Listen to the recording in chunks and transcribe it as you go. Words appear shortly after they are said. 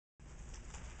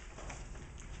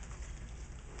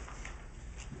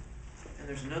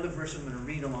there's another verse I'm going to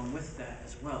read along with that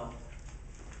as well,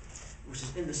 which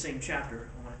is in the same chapter.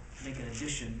 I want to make an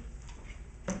addition,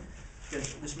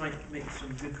 because this might make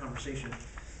some good conversation.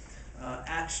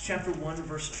 Acts chapter 1,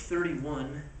 verse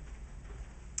 31.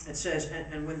 It says,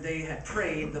 and when they had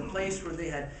prayed, the place where they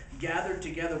had gathered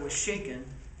together was shaken,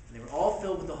 and they were all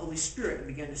filled with the Holy Spirit and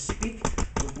began to speak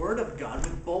the word of God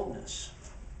with boldness.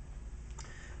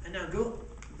 And now go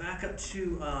back up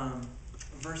to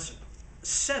verse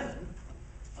 7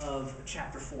 of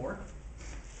chapter 4.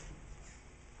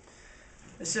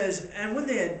 It says, and when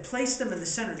they had placed them in the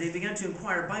center, they began to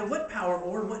inquire, by what power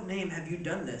or what name have you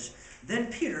done this?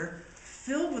 Then Peter,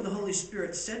 filled with the Holy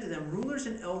Spirit, said to them, rulers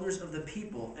and elders of the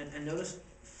people. And notice,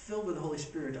 filled with the Holy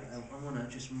Spirit, I want to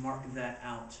just mark that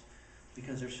out,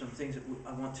 because there's some things that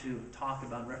I want to talk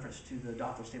about in reference to the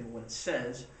doctrinal statement, what it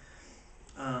says.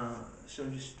 So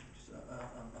just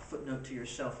a footnote to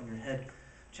yourself in your head.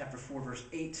 Chapter 4, verse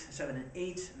 7 and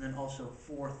 8, and then also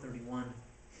 4:31.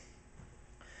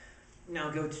 Now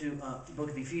go to the book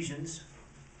of Ephesians.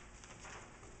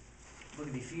 Book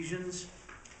of Ephesians,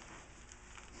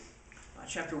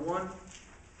 chapter 1.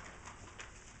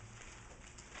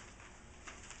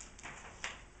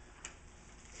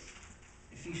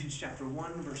 Ephesians chapter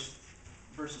 1,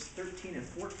 verses 13 and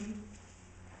 14.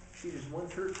 Ephesians 1,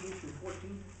 13 through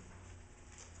 14.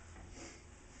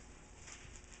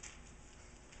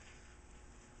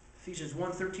 Ephesians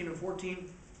 1, 13 and 14.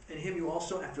 In him you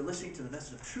also, after listening to the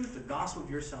message of truth, the gospel of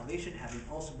your salvation, having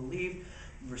also believed,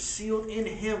 you were sealed in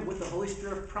him with the Holy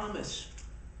Spirit of promise.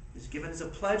 It is given as a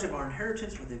pledge of our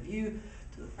inheritance with a view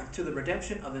to the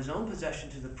redemption of his own possession,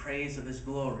 to the praise of his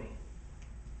glory.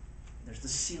 There's the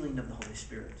sealing of the Holy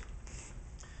Spirit.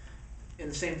 In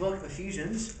the same book,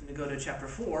 Ephesians, and we go to chapter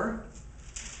 4.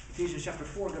 Ephesians chapter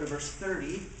 4, go to verse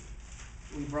 30.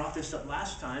 We brought this up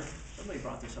last time. Somebody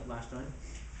brought this up last time.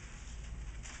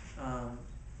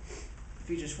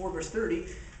 Ephesians 4, verse 30.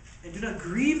 And do not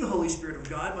grieve the Holy Spirit of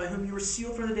God, by whom you were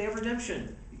sealed for the day of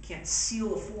redemption. You can't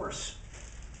seal a force.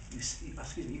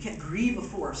 You can't grieve a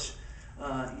force.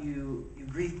 You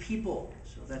grieve people.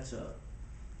 So that's a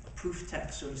proof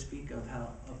text, so to speak,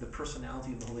 of the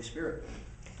personality of the Holy Spirit.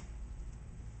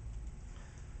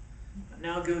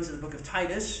 Now go to the book of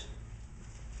Titus.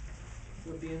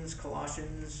 Philippians,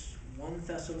 Colossians, 1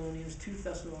 Thessalonians, 2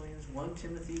 Thessalonians, 1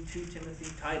 Timothy, 2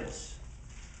 Timothy, Titus.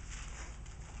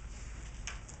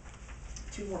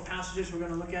 Two more passages we're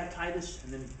going to look at, Titus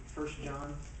and then 1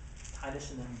 John,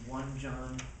 Titus and then 1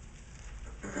 John.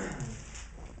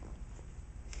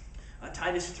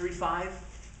 Titus 3:5.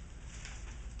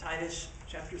 Titus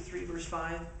chapter 3, verse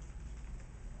 5.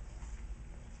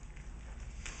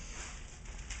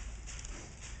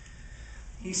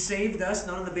 He saved us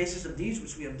not on the basis of deeds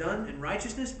which we have done in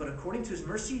righteousness, but according to his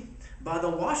mercy, by the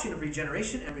washing of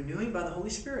regeneration and renewing by the Holy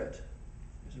Spirit.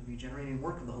 There's a regenerating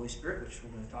work of the Holy Spirit, which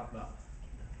we're going to talk about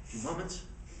in a few moments.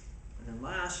 And then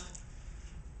last,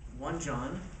 1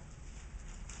 John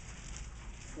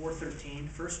 4:13,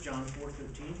 1 John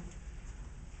 4:13.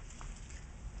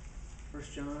 1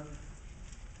 John,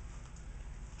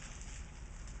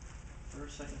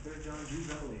 1st, 2nd, 3rd John, Jude,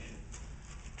 Revelation.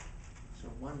 So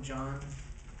 1 John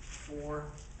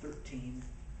 4:13.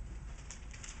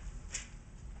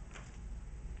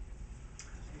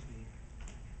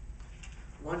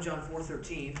 1 John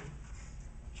 4:13.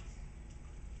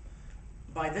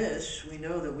 By this we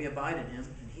know that we abide in him,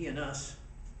 and he in us,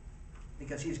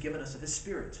 because he has given us of his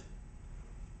Spirit.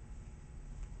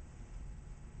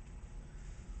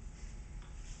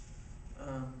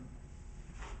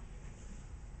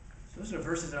 So those are the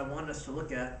verses that I wanted us to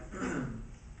look at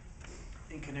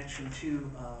in connection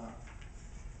to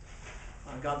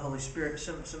God the Holy Spirit.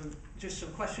 Some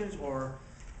questions or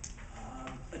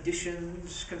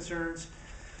additions, concerns.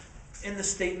 In the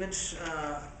statement,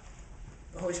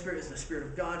 the Holy Spirit is the Spirit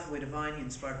of God, fully divine. He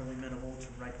inspired holy men of old to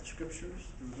write the Scriptures.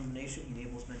 Through illumination, he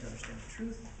enables men to understand the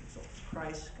truth. He exalts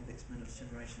Christ, convicts men of sin,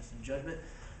 righteousness, and judgment.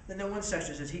 Then the one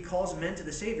section says he calls men to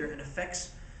the Savior and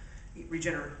effects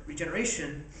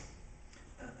regeneration.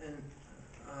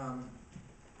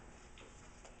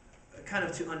 Kind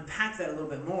of to unpack that a little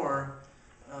bit more,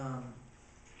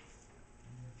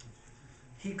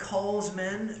 he calls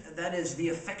men, that is the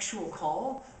effectual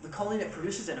call, the calling that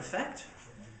produces an effect,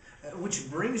 which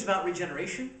brings about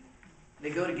regeneration. They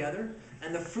go together.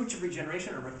 And the fruits of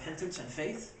regeneration are repentance and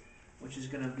faith, which is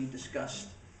going to be discussed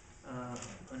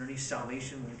underneath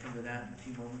salvation when we come to that in a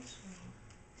few moments.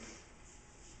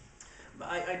 But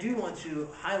I do want to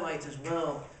highlight as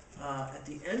well, at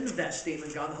the end of that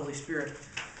statement, God the Holy Spirit,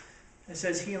 it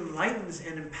says he enlightens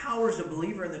and empowers the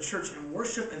believer in the church in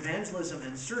worship, evangelism,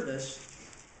 and service,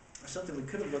 something we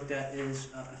could have looked at is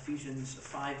Ephesians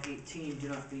 5:18. Do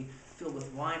not be filled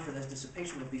with wine, for that's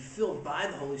dissipation, but be filled by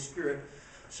the Holy Spirit.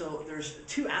 So there's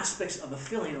two aspects of a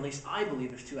filling, at least I believe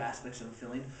there's two aspects of a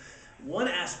filling. One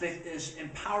aspect is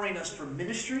empowering us for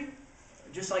ministry,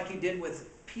 just like he did with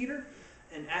Peter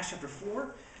in Acts chapter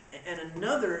 4. And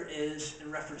another is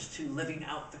in reference to living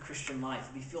out the Christian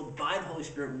life. Be filled by the Holy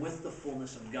Spirit with the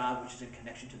fullness of God, which is in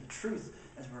connection to the truth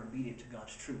as we're obedient to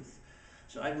God's truth.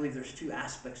 So I believe there's two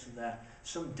aspects of that.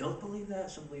 Some don't believe that.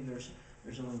 Some believe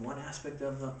there's only one aspect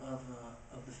of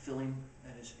the filling,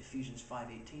 that is Ephesians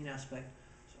 5:18 aspect.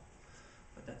 So,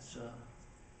 but that's I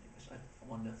guess I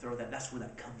wanted to throw that. That's where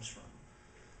that comes from.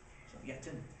 So yeah,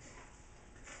 Tim.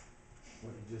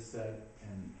 What you just said,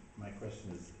 and my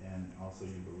question is, and also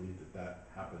you believe that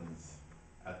happens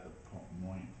at the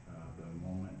the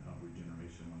moment of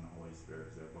regeneration when the Holy Spirit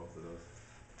is there, both of those?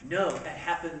 No, it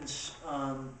happens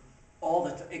all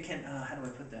the time. It can, how do I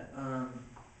put that?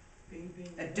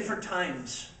 At different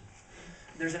times.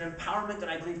 There's an empowerment that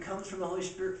I believe comes from the Holy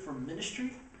Spirit for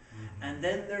ministry. And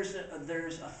then there's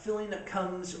a filling that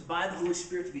comes by the Holy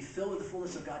Spirit to be filled with the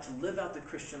fullness of God, to live out the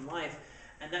Christian life.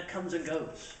 And that comes and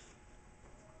goes.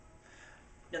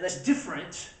 Now that's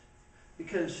different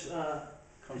because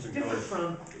it's different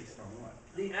from Based on what?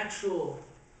 the actual.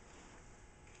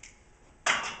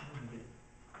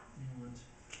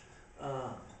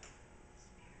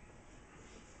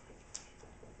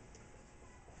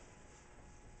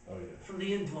 Oh, yeah. From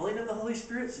the indwelling of the Holy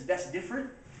Spirit, so that's different.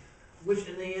 Which,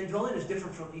 and the indwelling is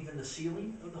different from even the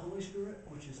sealing of the Holy Spirit,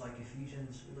 which is like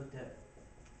Ephesians. We looked at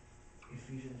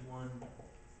Ephesians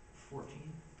 1:14.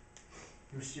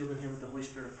 You're sealed in Him with the Holy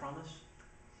Spirit of promise.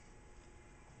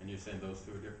 And you're saying those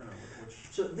two are different, or which?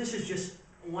 So this is just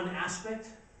one aspect.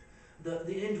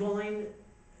 The indwelling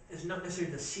is not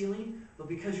necessarily the sealing, but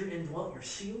because you're indwelt, you're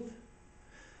sealed.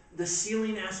 The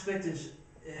sealing aspect it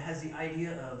has the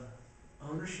idea of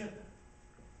ownership.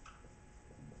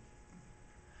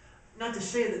 Not to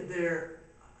say that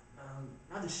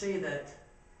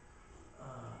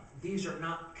these are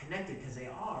not connected, because they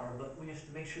are, but we have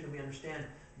to make sure that we understand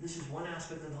this is one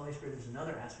aspect of the Holy Spirit, this is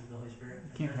another aspect of the Holy Spirit.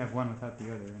 You can't have one without the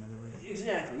other, in other words.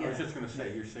 Exactly, I yeah. was just gonna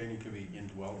say, you're saying you can be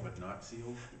indwelt but not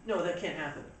sealed? No, that can't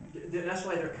happen. That's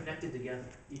why they're connected together.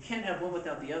 You can't have one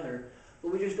without the other,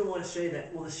 but we just don't want to say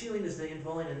that, well, the sealing is the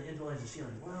indwelling and the indwelling is the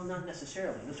sealing. Well, not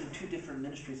necessarily. Those are two different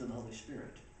ministries of the Holy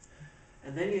Spirit.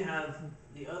 And then you have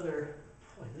the other,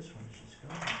 boy, this one is just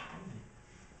going crazy.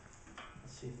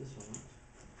 Let's see if this one works.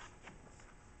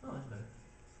 Oh, that's better.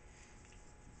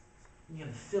 You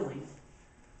have the filling,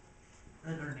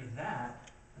 and then underneath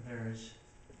that, there's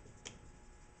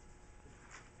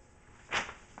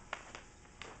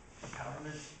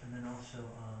empowerment, and then also,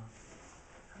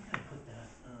 how can I put that?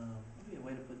 What would be a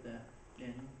way to put that,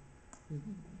 Daniel?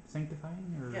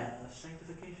 Sanctifying, or? Yeah,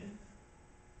 sanctification.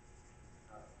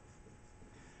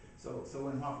 So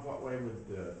in what way would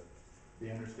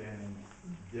the understanding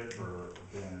differ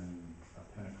than a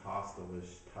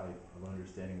Pentecostalish type of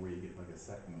understanding where you get like a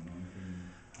second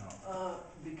anointing?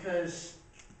 Because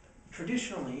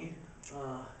traditionally,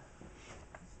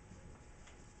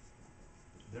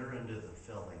 They're into the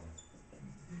filling.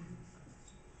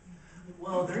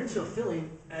 well, they're into a filling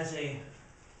as a,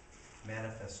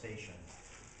 Manifestation.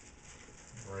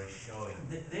 Or a showing.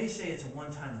 they say it's a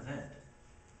one-time event.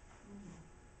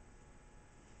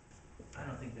 I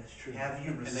don't think that's true. Have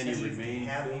you And then you received, remain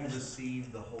have you filled.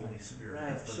 received the Holy Spirit? Right,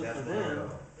 That's so what for we're them,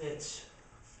 about. it's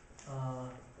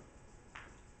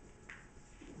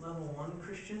level 1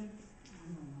 Christian,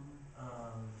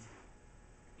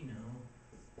 you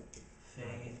know,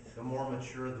 faith, The more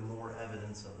mature, the more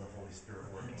evidence of the Holy Spirit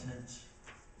working. repentance.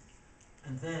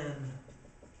 And then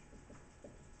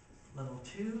level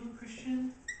 2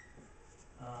 Christian,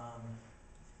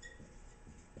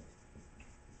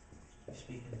 you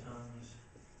speak in tongues.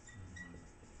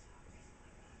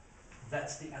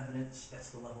 That's the evidence, that's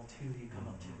the level 2 you come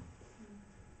up to.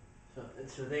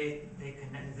 So they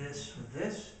connect this with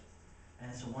this,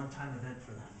 and it's a one-time event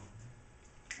for them.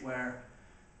 Where,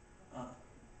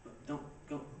 do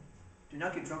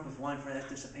not get drunk with wine, for that's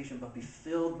dissipation, but be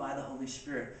filled by the Holy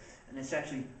Spirit. And it's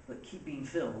actually, but keep being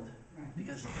filled,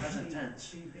 because it's present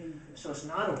tense. So it's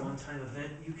not a one-time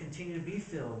event, you continue to be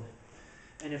filled.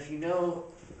 And if you know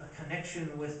a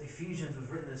connection with Ephesians was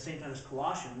written at the same time as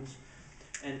Colossians,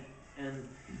 and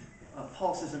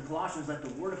Paul says in Colossians, let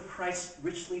the word of Christ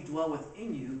richly dwell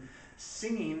within you,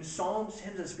 singing psalms,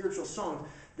 hymns, and spiritual songs.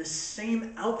 The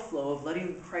same outflow of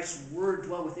letting Christ's word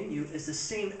dwell within you is the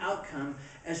same outcome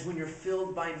as when you're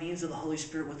filled by means of the Holy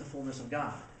Spirit with the fullness of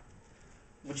God.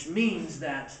 Which means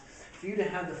that for you to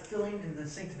have the filling in the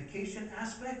sanctification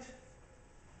aspect,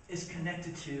 is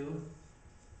connected to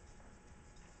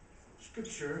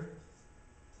Scripture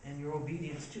and your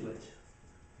obedience to it.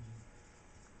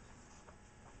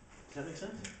 Does that make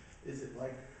sense? Is it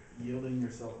like yielding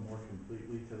yourself more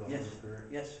completely to the Holy Yes. Spirit?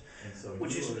 Yes. And so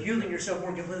Which you is are- yielding yourself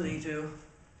more completely to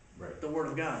Right. the Word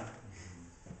of God.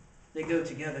 They go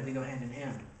together, they go hand in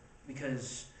hand.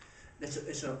 Because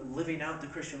it's a living out the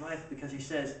Christian life, because he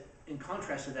says, in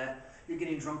contrast to that, you're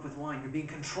getting drunk with wine, you're being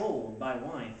controlled by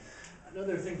wine.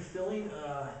 Another thing, filling,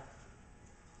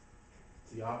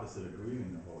 It's the opposite of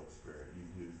grieving the Holy Spirit.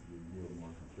 You yield more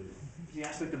completely. the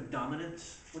aspect of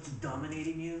dominance, what's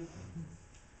dominating you?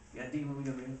 Yeah, Dean, when we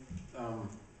go read.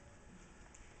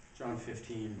 John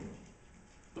 15,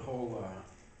 the whole,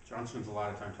 John spends a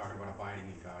lot of time talking about abiding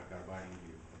in God, God abiding in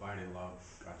you, abide in love,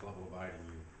 God's love will abide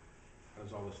in you. How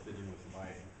does all this fit in with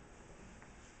abiding?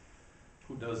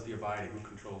 Who does the abiding? Who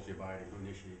controls the abiding? Who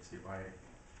initiates the abiding?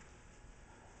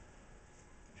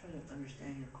 I'm trying to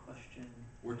understand your question.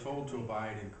 We're told to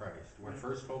abide in Christ. We're Right.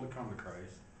 first told to come to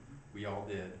Christ. We all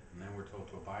did, and then we're told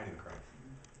to abide in Christ.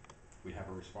 We have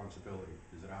a responsibility.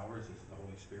 Is it ours? Is it the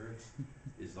Holy Spirit's?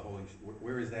 Is the Holy,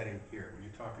 where is that in here? When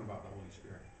you're talking about the Holy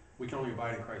Spirit, we can only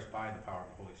abide in Christ by the power of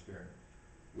the Holy Spirit.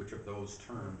 Which of those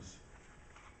terms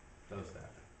does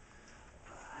that?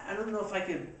 I don't know if I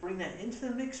could bring that into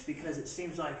the mix, because it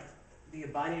seems like the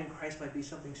abiding in Christ might be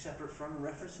something separate from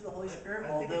reference to the Holy Spirit,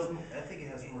 although, I think it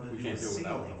has more to We do can't with do it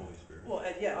without the sealing. Holy Spirit.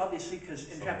 well, yeah, obviously, because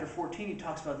in So- chapter 14, he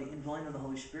talks about the indwelling of the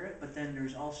Holy Spirit, but then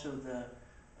there's also the,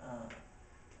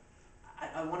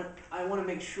 I wanna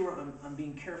make sure I'm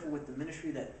being careful with the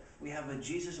ministry that we have with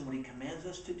Jesus and what he commands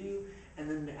us to do, and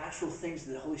then the actual things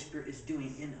that the Holy Spirit is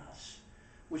doing in us,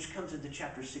 which comes into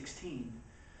chapter 16,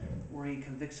 where he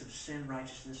convicts of sin,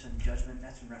 righteousness, and judgment.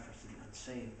 That's in reference to the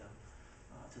unsaved,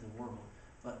 though, to the world.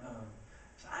 But,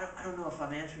 so I don't know if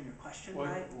I'm answering your question Well,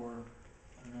 right, or,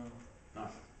 I don't know. No.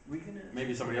 We can,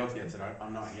 Maybe somebody else gets it,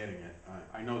 I'm not getting it.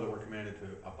 I know that we're commanded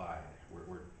to abide.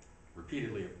 We're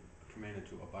repeatedly commanded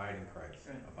to abide in Christ,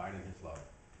 Right. abide in his love.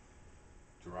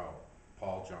 Throughout,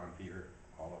 Paul, John, Peter,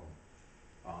 all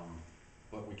of them.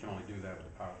 But we can only do that with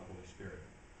the power of the Holy Spirit.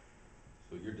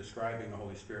 So you're describing the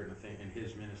Holy Spirit and the thing, in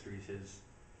his ministries, his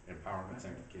empowerment,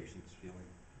 sanctification, sealing.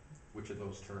 Which of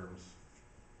those terms,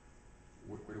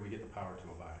 where do we get the power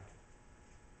to abide?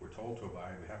 We're told to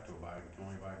abide, we have to abide, we can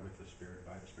only abide with the Spirit,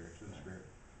 by the Spirit, through the Spirit.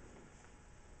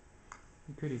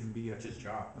 it could even be That's his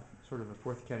job. sort of a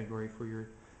fourth category for your,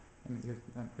 I mean,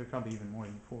 there's probably even more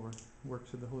than four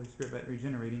works of the Holy Spirit, but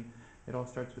regenerating, it all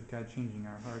starts with God changing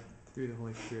our heart through the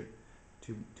Holy Spirit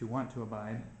to want to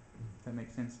abide, if that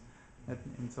makes sense.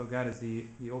 And so God is the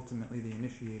ultimately the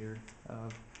initiator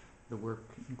of the work,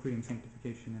 including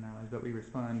sanctification in our lives, but we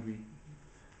respond,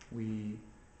 we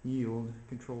yield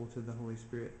control to the Holy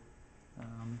Spirit.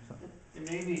 So and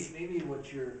maybe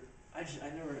what you're, I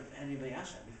never had anybody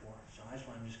ask that before, so that's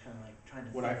why I'm just kinda like trying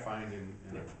to. What I think. find in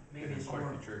Maybe it's quite a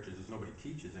more, few churches is nobody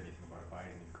teaches anything about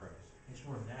abiding in Christ. it's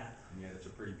more of that. And yet it's a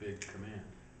pretty big command,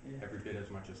 Yeah. every bit as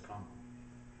much as come.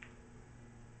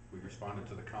 We responded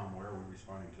to the come, where are we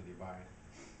responding to the abide?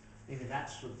 Maybe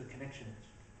that's what the connection is.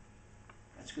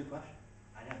 That's a good question.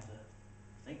 I'd have to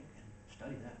think and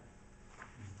study that.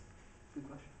 Good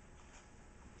question.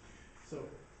 So,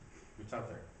 It's out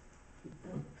there.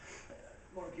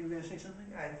 Mark, you were gonna say something?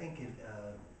 I think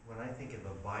when I think of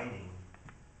abiding,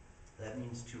 that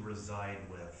means to reside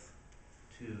with,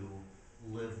 to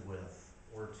live with,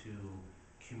 or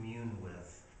to commune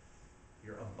with.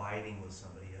 You're abiding with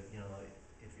somebody. You know,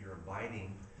 if you're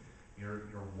abiding, you're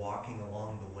walking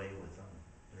along the way with them.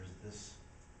 There's this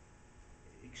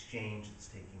exchange that's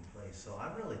taking place. So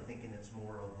I'm really thinking it's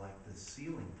more of like the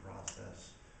sealing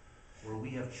process, where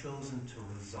we have chosen to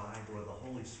reside, where the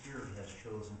Holy Spirit has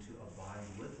chosen to abide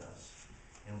with us,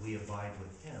 and we abide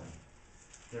with him.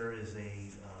 There is a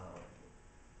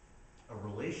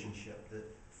relationship that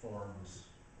forms.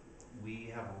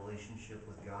 We have a relationship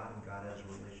with God, and God has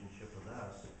a relationship with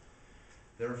us.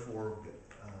 Therefore,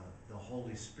 the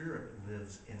Holy Spirit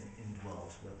lives and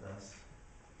indwells with us,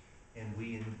 and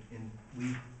we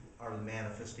are the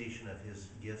manifestation of his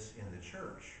gifts in the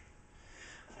church.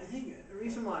 I think the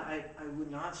reason why I would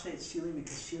not say it's sealing,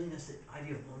 because sealing is the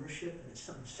idea of ownership, and it's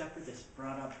something separate that's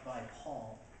brought up by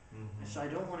Paul. And so I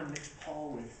don't wanna mix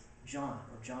Paul with John,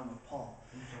 or John with Paul.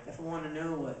 If I wanna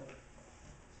know what,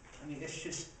 I mean, it's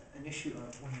just an issue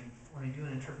of when you do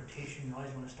an interpretation, you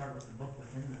always wanna start with the book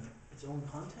within its own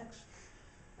context,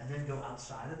 and then go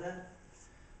outside of that.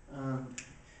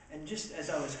 And just as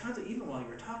I was even while you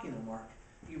were talking though, Mark,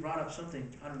 you brought up something,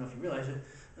 I don't know if you realize it,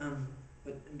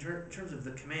 but in terms of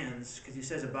the commands, because he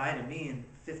says abide in me in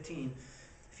 15,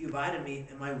 if you abide in me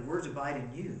and my words abide in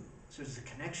you. So there's a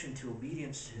connection to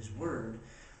obedience to his word.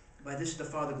 By this the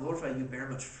Father glorified you, bear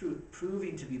much fruit,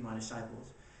 proving to be my disciples.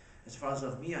 As the Father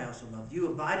loved me, I also loved you.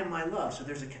 Abide in my love. So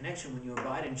there's a connection when you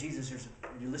abide in Jesus. When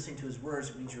you're listening to his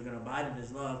words, it means you're going to abide in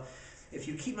his love. If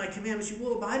you keep my commandments, you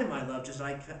will abide in my love, just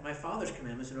like I kept my Father's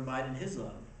commandments and abide in his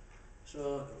love.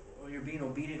 So you're being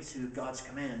obedient to God's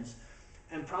commands.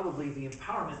 And probably the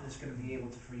empowerment that's going to be able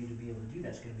to, for you to be able to do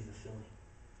that is going to be the filling.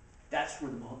 That's where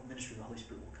the ministry of the Holy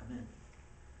Spirit will come in.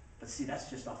 But see, that's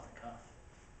just off the cuff.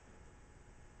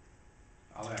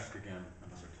 I'll ask again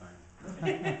another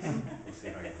time. We'll see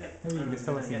how you did. Maybe you can just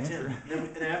tell us the Yeah, answer. Tim.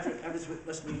 And after this,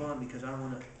 let's move on because I don't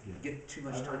want to Yeah. get too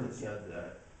much I've time. heard it said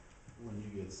that when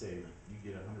you get saved, you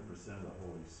get 100% of the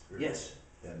Holy Spirit. Yes,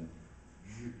 And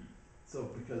you, so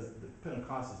because the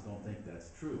Pentecostals don't think that's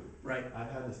true. right.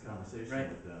 I've had this conversation Right.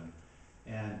 with them,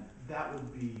 and that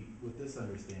would be with this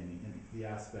understanding in the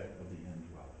aspect of the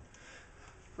indwelling.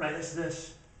 Right, it's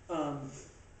this.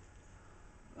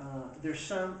 There's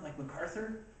some, like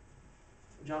MacArthur,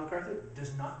 John MacArthur,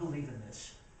 does not believe in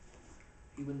this.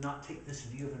 He would not take this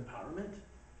view of empowerment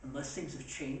unless things have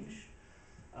changed.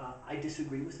 I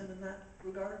disagree with him in that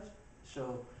regard.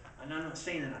 So, and I'm not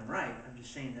saying that I'm right. I'm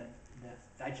just saying that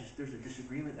there's a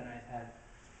disagreement that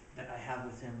I have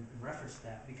with him in reference to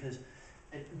that because.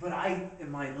 But in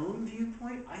my own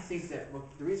viewpoint, I think that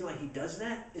the reason why he does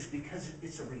that is because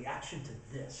it's a reaction to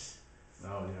this,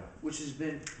 Oh, yeah. which has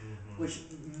been, Mm-hmm. which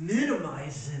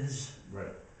minimizes, Right.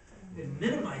 it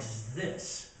minimizes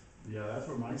this. Yeah, that's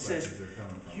where my It says, questions are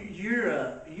coming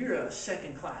from. You're a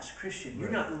second-class Christian. You're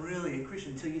Right. not really a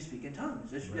Christian until you speak in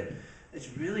tongues. Right. It's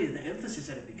really the emphasis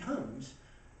that it becomes.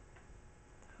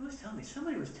 Who was telling me?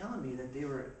 Somebody was telling me that they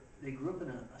grew up in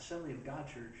an Assembly of God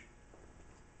church.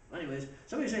 Anyways,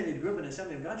 somebody was saying they grew up in an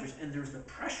Assembly of God church, and there's the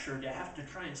pressure to have to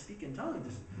try and speak in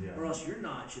tongues, Yeah. or else you're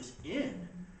not just in.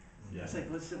 Yeah. It's like,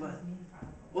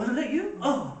 wasn't that you?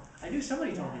 Oh, I knew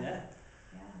somebody told me that.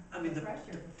 Yeah. I mean, the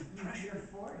pressure. pressure. You're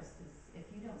forced. If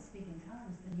you don't speak in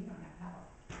tongues, then you don't have power.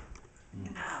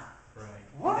 Mm. Ah, Right.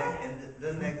 What? And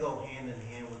then they go hand in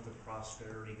hand with the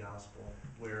prosperity gospel,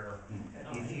 where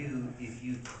if you,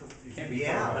 Can't be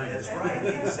yeah, far-minded. that's right,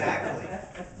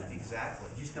 exactly.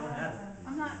 you just don't have it.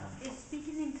 I'm not, is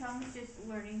speaking in tongues just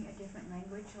learning a different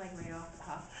language, like right off the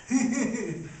cuff?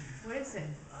 What is it?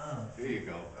 Oh. There you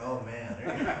go. Oh, man,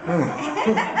 there you go.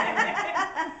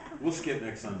 We'll skip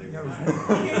next Sunday. Yeah,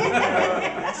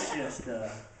 That's just,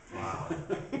 Wow.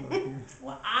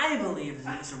 what I believe is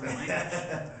it's a real language.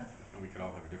 And we could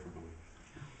all have a different belief.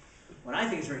 What I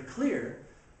think is very clear,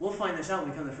 we'll find this out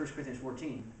when we come to 1 Corinthians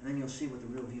 14, and then you'll see what the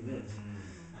real view is.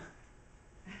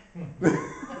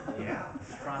 Yeah.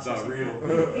 The process. The real.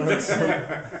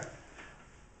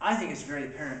 I think it's very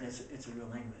apparent it's a real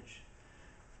language.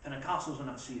 Pentecostals will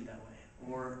not see it that way,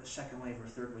 or second wave or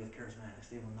third wave charismatics,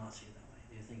 they will not see it that way.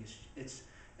 They think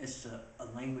it's a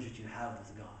language that you have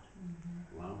with God.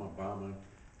 Lama, Bama,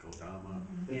 Kodama.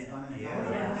 It's Yeah.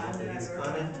 unintelligible. Yeah, it's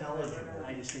unintelligible.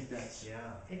 I just think that's. Yeah.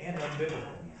 And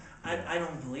unbiblical. I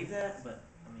don't believe that, but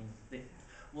I mean,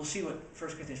 we'll see what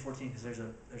 1 Corinthians 14, because there's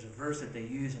a verse that they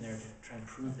use in there to try and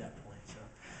prove that point. So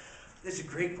it's a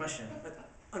great question, but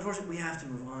unfortunately we have to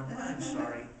move on. I'm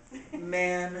sorry,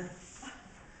 man.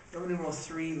 Roman numeral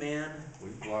 3, man.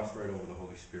 We've glossed right over the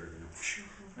Holy Spirit. You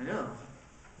know? I know. I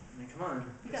mean, come on.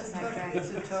 You got It's a tough- sidetracked. It's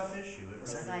a tough issue, it really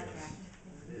Sidetracked.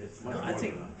 is. It's No, much I more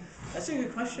think than that. that's a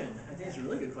good question. I think it's a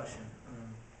really good question.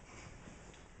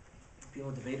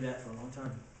 People debated that for a long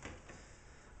time.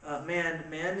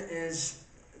 Man is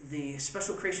the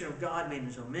special creation of God made in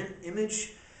his own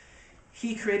image.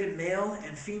 He created male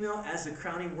and female as the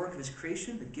crowning work of his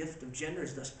creation. The gift of gender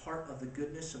is thus part of the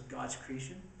goodness of God's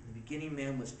creation. In the beginning,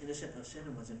 man was innocent of sin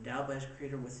and was endowed by his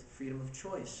Creator with freedom of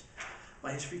choice.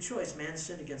 By his free choice, man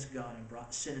sinned against God and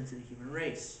brought sin into the human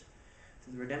race.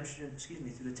 Through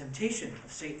the temptation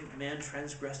of Satan, man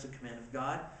transgressed the command of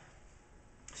God,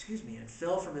 and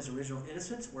fell from his original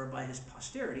innocence, whereby his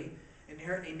posterity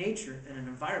inherit a nature and an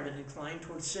environment inclined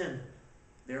towards sin.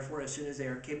 Therefore, as soon as they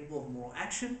are capable of moral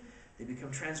action, they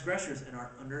become transgressors and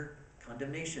are under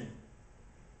condemnation.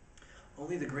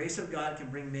 Only the grace of God can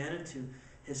bring man into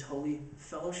his holy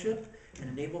fellowship and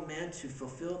enable man to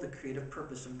fulfill the creative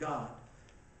purpose of God.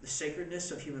 The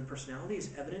sacredness of human personality is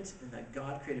evident in that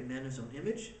God created man in his own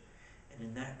image, and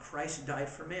in that Christ died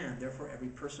for man. Therefore, every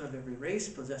person of every race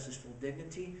possesses full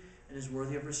dignity and is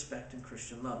worthy of respect and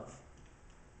Christian love.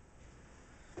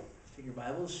 Take your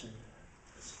Bibles and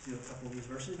let's do a couple of these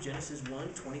verses. Genesis 1,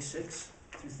 26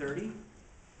 through 30.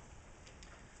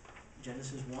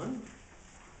 Genesis 1.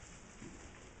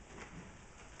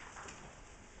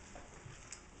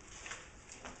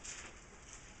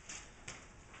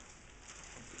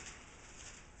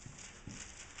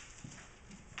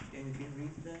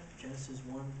 Genesis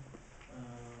 1,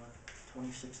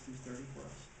 26 through 30 for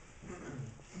us.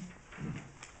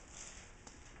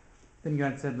 Then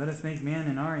God said, "Let us make man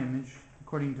in our image,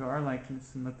 according to our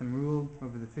likeness, and let them rule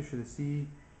over the fish of the sea,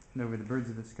 and over the birds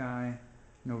of the sky,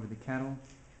 and over the cattle,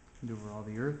 and over all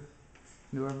the earth,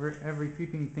 and over every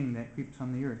creeping thing that creeps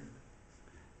on the earth."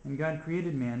 And God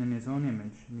created man in his own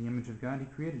image. In the image of God he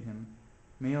created him.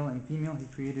 Male and female he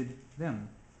created them.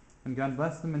 And God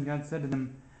blessed them, and God said to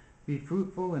them, "Be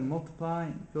fruitful and multiply,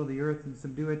 and fill the earth and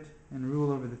subdue it, and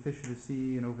rule over the fish of the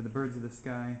sea, and over the birds of the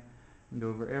sky, and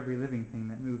over every living thing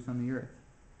that moves on the earth."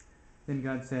 Then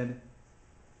God said,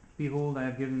 "Behold, I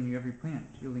have given you every plant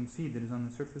yielding seed that is on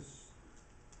the surface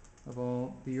of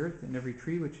all the earth, and every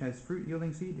tree which has fruit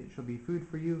yielding seed. It shall be food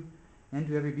for you, and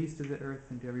to every beast of the earth,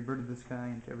 and to every bird of the sky,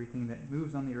 and to everything that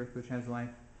moves on the earth which has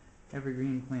life, every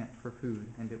green plant for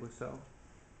food." And it was so.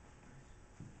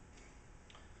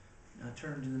 Now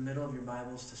turn to the middle of your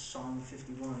Bibles to Psalm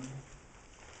 51.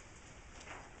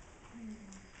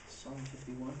 Psalm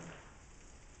 51.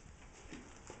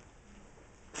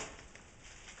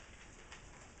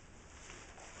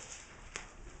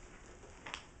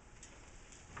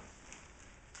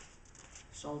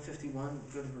 Psalm 51,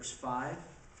 go to verse 5.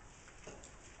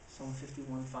 Psalm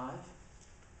 51, 5.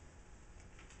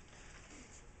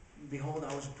 "Behold,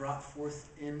 I was brought forth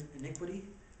in iniquity,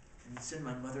 and in sin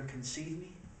my mother conceived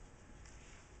me."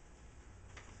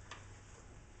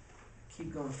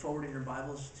 Keep going forward in your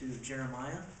Bibles to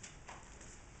Jeremiah.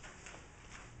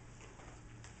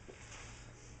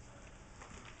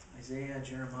 Isaiah,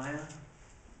 Jeremiah.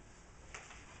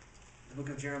 The book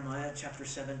of Jeremiah, chapter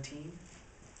 17.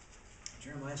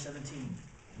 Jeremiah 17.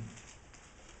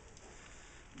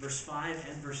 Verse 5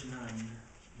 and verse 9.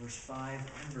 Verse 5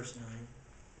 and verse 9.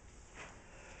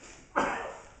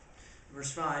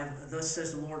 Verse 5, "Thus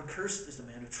says the Lord, cursed is the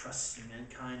man who trusts in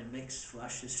mankind and makes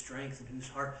flesh his strength, and whose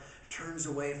heart turns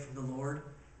away from the Lord."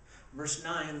 Verse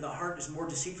 9, "The heart is more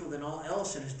deceitful than all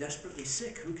else and is desperately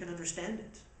sick. Who can understand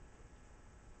it?"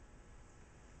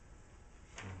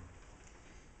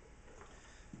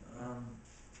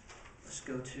 Let's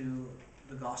go to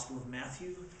the Gospel of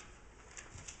Matthew.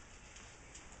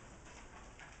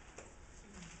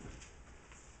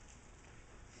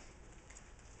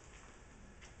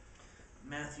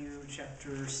 Matthew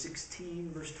chapter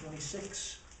 16, verse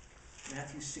 26.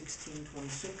 Matthew 16,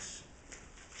 26.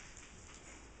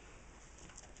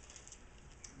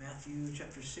 Matthew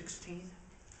chapter 16,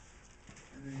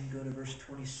 and then go to verse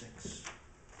 26.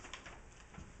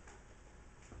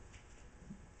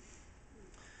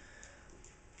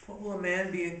 For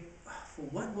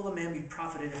what will a man be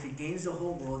profited if he gains the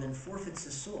whole world and forfeits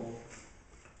his soul?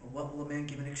 Or what will a man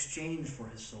give in exchange for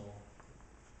his soul?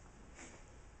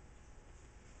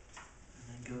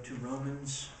 And then go to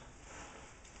Romans,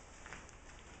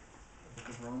 the book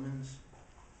of Romans,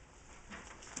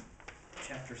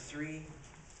 chapter 3,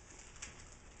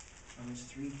 Romans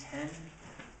 3:10.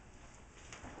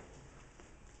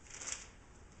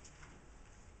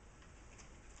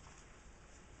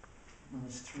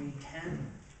 Romans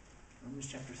 3:10. Romans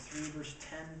chapter 3, verse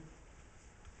 10.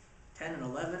 10 and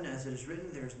 11, "As it is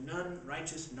written, there is none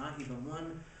righteous, not even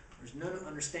one. There's none who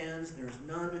understands. There is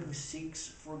none who seeks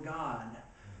for God."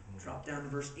 Drop down to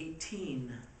verse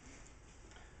 18.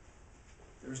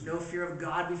 "There is no fear of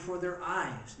God before their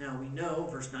eyes." Now we know,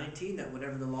 verse 19, that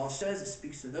whatever the law says, it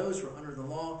speaks to those who are under the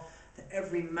law, that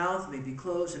every mouth may be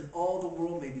closed and all the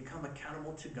world may become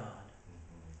accountable to God.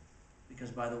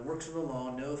 Because by the works of the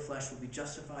law, no flesh will be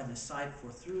justified in his sight,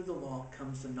 for through the law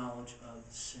comes the knowledge of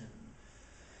sin.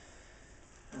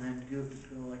 And then go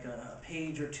like a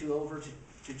page or two over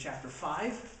to chapter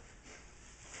 5.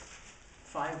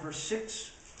 5 verse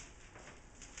 6.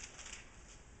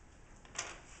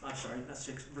 I'm sorry, not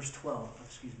 6, verse 12.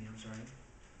 Excuse me, I'm sorry.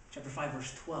 Chapter 5,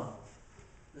 verse 12.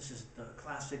 This is the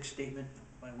classic statement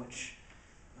by which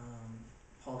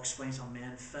Paul explains how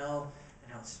man fell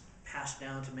and how it's passed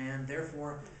down to man.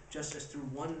 "Therefore, just as through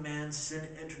one man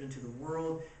sin entered into the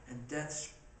world, and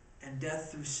death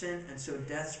through sin, and so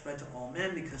death spread to all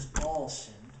men because all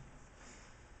sinned."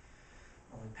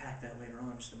 I'll unpack that later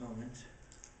on in just a moment.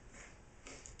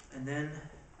 And then,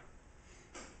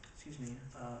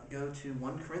 go to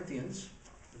 1 Corinthians,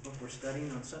 the book we're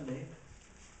studying on Sunday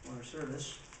for our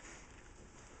service.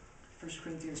 1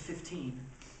 Corinthians 15.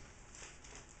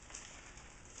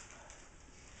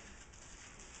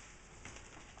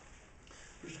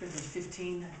 1 Corinthians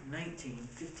 15:19.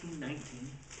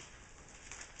 15:19.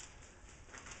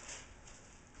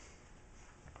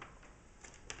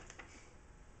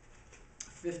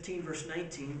 Verse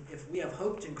 19, "If we have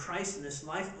hoped in Christ in this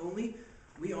life only,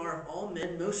 we are of all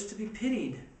men most to be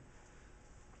pitied.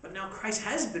 But now Christ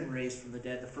has been raised from the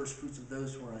dead, the first fruits of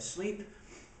those who are asleep.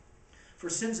 For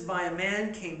since by a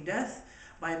man came death,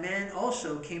 by a man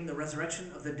also came the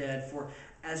resurrection of the dead. For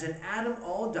as in Adam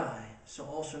all die, so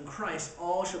also in Christ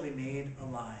all shall be made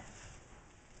alive.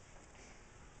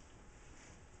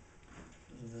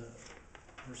 Those are the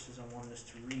verses I wanted us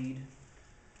to read.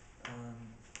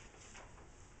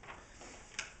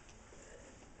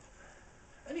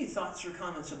 Any thoughts or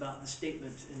comments about the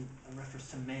statement in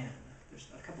reference to man? There's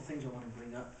a couple things I want to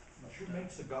bring up. But, Sure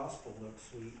makes the gospel look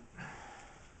sweet.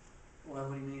 well,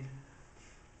 what do you mean?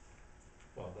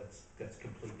 Well, that's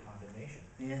complete condemnation.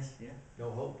 Yes, yeah.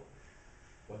 No hope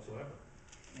whatsoever.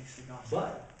 Makes the gospel.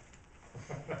 But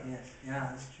Yes, yeah,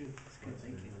 that's true. That's good. That's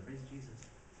Thank very you. good. Praise Jesus.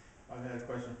 I've had a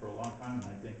question for a long time, and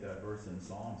I think that verse in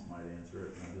Psalms might answer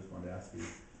it, and I just wanted to ask you,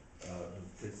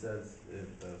 it says,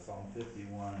 Psalm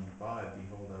 51:5,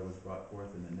 behold, I was brought forth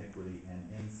in iniquity, and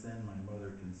in sin my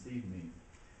mother conceived me.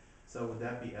 So would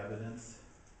that be evidence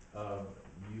of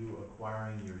you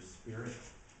acquiring your spirit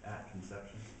at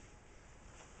conception?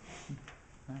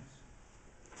 Nice.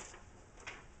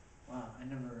 Wow, I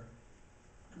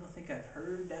don't think I've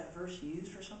heard that verse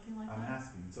used or something like I'm that.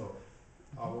 asking, so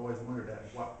I've always wondered at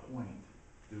what point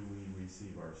do we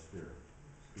receive our spirit?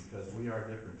 Because we are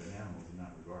different than animals in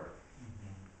that regard.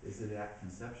 Is it at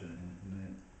conception? And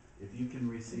then if you can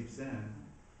receive sin,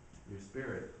 your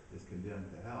spirit is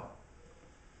condemned to hell.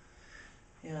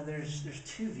 Yeah, there's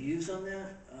two views on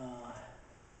that.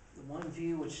 The one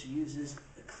view which uses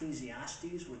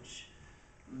Ecclesiastes, which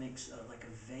makes like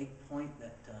a vague point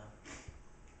that,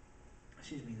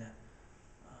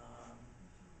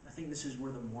 I think this is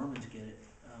where the Mormons get it,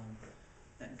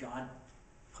 that God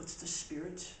puts the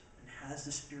spirit and has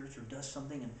the spirit or does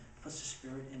something and puts the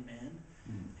spirit in man.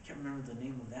 I can't remember the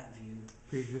name of that view.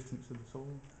 Pre-existence of the soul,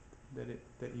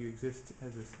 that you exist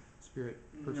as a spirit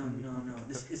person. No.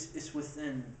 It's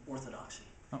within Orthodoxy.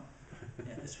 Oh.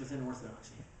 Yeah, it's within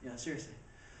Orthodoxy. Yeah, seriously.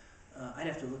 I'd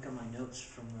have to look at my notes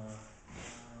from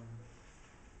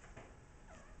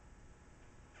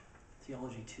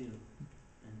Theology 2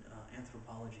 and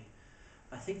Anthropology.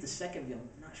 I think the second view,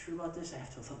 I'm not sure about this, I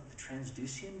have to look at the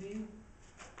Transducian view.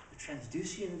 The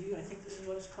Transducian view, I think this is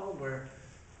what it's called, where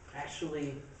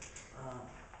actually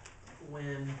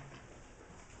when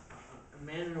a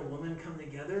man and a woman come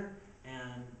together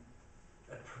and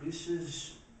it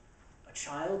produces a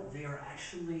child, they are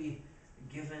actually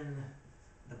given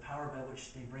the power by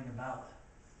which they bring about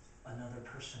another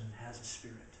person has a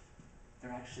spirit.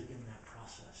 They're actually in that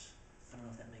process. I don't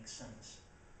know if that makes sense.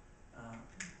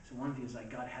 So one view is like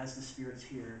God has the spirits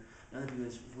here. Another view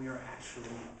is we are actually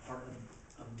a part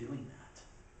of doing that.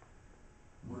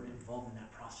 We're involved in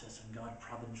that process and God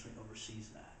providentially oversees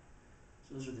that.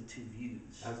 So those are the two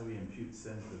views. As we impute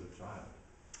sin to the child.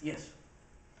 Yes.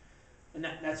 And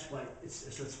that's why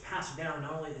it's passed down.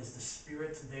 Not only is the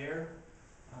spirit there,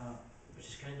 which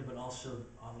is kind of, but also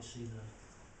obviously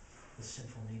the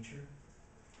sinful nature.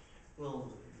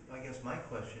 Well, I guess my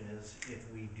question is,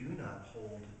 if we do not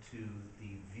hold to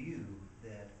the view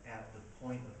that at the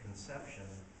point of conception,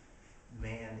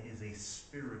 man is a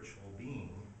spiritual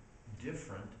being,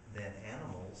 different than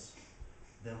animals,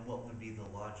 then what would be the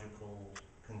logical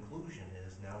conclusion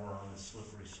is now we're on the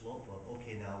slippery slope of,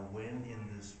 okay, now when in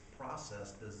this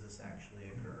process does this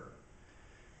actually occur?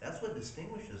 That's what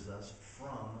distinguishes us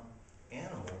from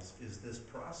animals, is this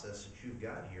process that you've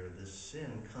got here. This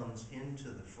sin comes into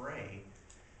the fray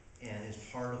and is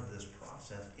part of this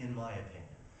process, in my opinion.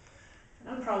 And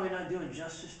I'm probably not doing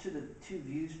justice to the two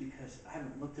views because I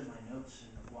haven't looked at my notes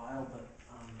in a while, but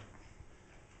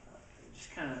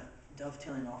just kind of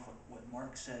dovetailing off of what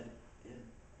Mark said,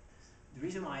 the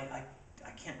reason why I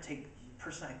can't take,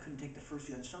 personally I couldn't take the first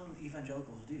view, and some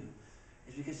evangelicals do,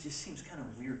 is because it just seems kind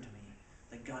of weird to me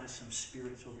that God has some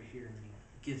spirits over here and he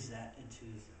gives that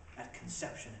at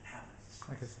conception it happens.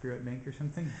 Like a spirit bank or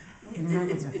something?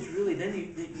 It's really, then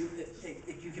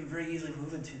you can very easily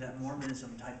move into that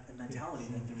Mormonism type of mentality,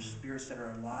 that there's spirits that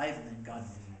are alive and then God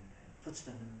puts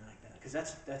them in like that, because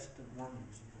that's the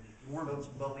Mormonism belief.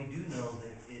 But we do know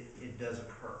that it does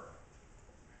occur.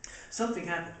 Something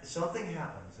happens. Something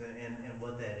happens, and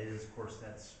what that is, of course,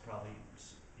 that's probably,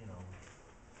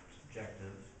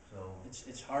 subjective, so.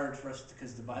 It's hard for us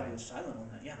because the Bible is silent on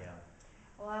that, yeah.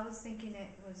 Well, I was thinking it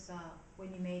was,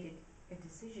 when you made a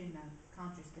decision, a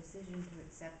conscious decision to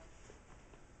accept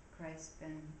Christ,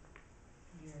 then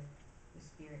the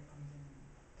Spirit comes in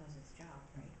and does its job,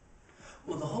 right?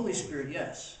 Well, the Holy Spirit,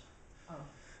 yes. Oh.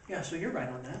 Yeah, so you're right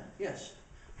on that, yes.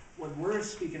 What we're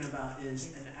speaking about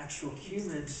is an actual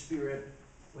human spirit,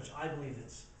 which I believe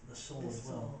it's the soul The as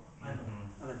well. soul. I'm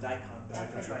Mhm. a dicon,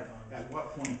 Dicon. tricon. At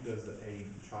what point does a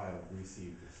child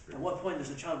receive the Spirit? At what point does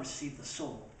the child receive the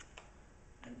soul?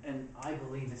 And I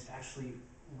believe it's actually,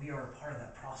 we are a part of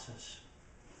that process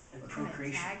in We're kind of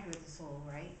procreation. tagged with the soul,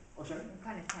 right? Oh, sorry? We're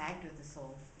kind of tagged with the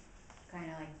soul.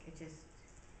 Kind of like it just,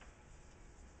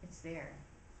 it's there.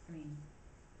 I mean,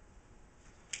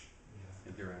 Yeah.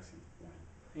 And they're asking when.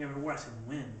 Yeah, but we're asking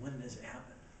when does it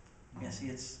happen? Yeah, see,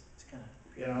 it's kind of,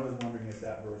 Yeah, and I was wondering if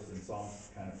that verse in Psalms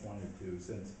kind of pointed to,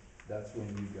 since that's when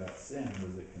you got sin,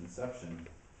 was it conception?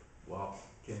 Well,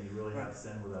 can you really have Right.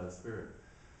 sin without a spirit?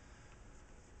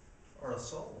 Or a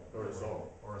soul. Or a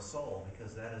soul. Or a soul,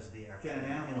 because that is the actual Can an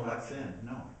animal have intellectual. sin?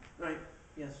 No. right,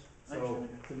 yes. I So,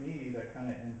 understand. to me, that kind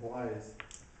of implies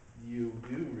you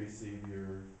do receive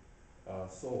your,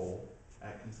 soul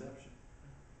at conception.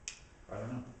 I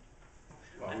don't know.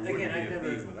 Well, Again, we wouldn't I've be a never-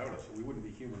 being without a soul, we wouldn't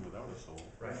be human without a soul.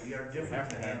 Right, we are have different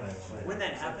to than have that animals. soul. When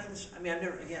that happens, I mean, I've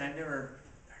never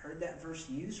heard that verse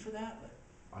used for that, but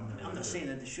I'm not saying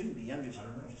that there shouldn't be, I'm just, I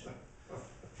don't know. I'm trying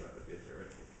to get there.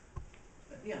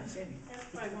 but yeah, Sandy. That's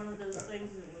probably one of those things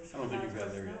that we're I don't think supposed you got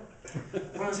to there know.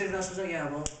 yet. One of the things I was yeah,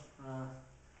 well,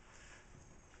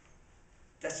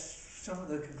 that's some of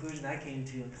the conclusion I came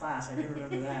to in class, I never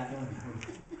remember that. How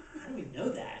do we know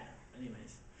that?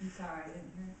 Anyways. I'm sorry, I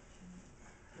didn't hear it.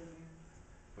 Didn't hear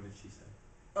What did she say?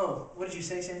 Oh, what did you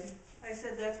say, Sandy? I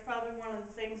said that's probably one of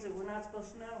the things that we're not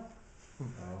supposed to know.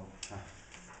 Oh,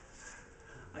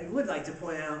 I would like to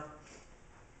point out,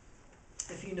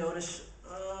 if you notice,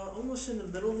 almost in the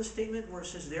middle of the statement where it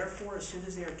says, therefore, as soon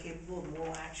as they are capable of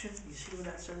moral action, you see what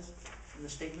that says in the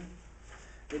statement?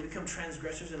 They become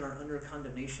transgressors and are under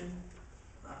condemnation.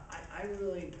 I don't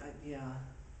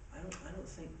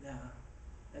think,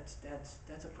 that's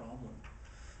a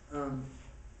problem.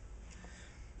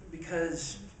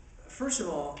 Because, first of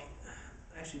all,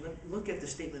 actually, look at the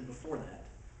statement before that.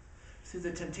 Through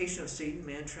the temptation of Satan,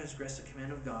 man transgressed the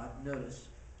command of God, notice,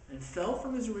 and fell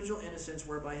from his original innocence,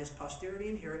 whereby his posterity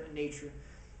inherit a nature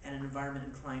and an environment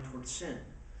inclined towards sin.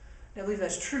 Now, I believe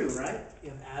that's true, right? You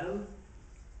have Adam,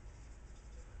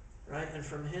 right, and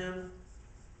from him,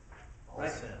 All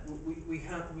right, sin.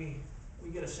 we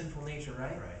get a sinful nature,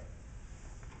 right? Right.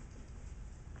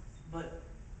 But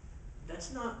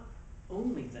that's not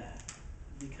only that,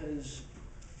 because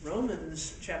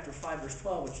Romans chapter 5 verse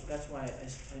 12, which that's why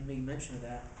I made mention of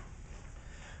that.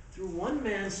 Through one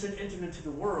man sin entered into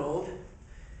the world,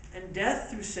 and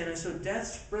death through sin, and so death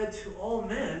spread to all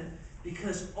men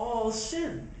because all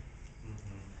sinned.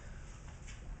 Mm-hmm.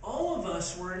 All of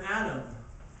us were in Adam.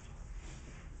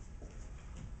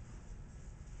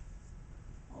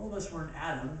 All of us were in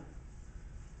Adam.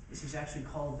 This is actually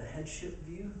called the headship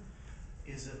view.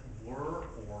 Is it were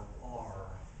or are?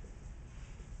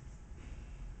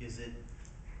 Is it,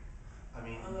 I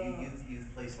mean,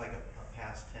 you've placed like a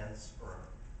past tense or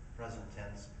a present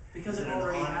tense. Because Is it it an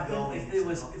already happened. ongoing-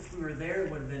 If we were there,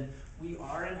 it would have been, we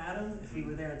are in Adam. If we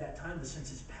were there at that time, the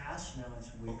sense is past, now it's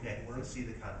we Okay, were. let's see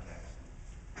the context.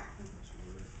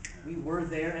 We were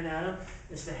there in Adam.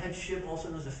 It's the headship, also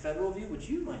known as the federal view, which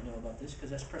you might know about this, because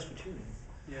that's Presbyterian.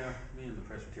 Yeah, me and the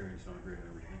Presbyterians don't agree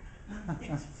on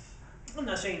everything. I'm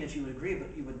not saying that you would agree,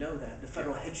 but you would know that, the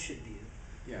federal headship view.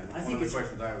 Yeah, I one think of the it's-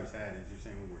 questions I always had is, you're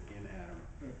saying we were in Adam,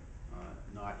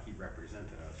 Hmm. not he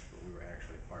represented us, but we were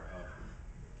actually part of him.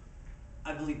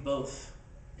 I believe both.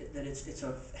 That it's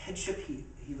a headship.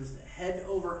 He was the head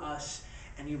over us,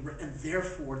 and and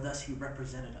therefore, thus he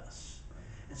represented us.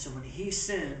 And so when he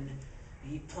sinned,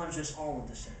 he plunged us all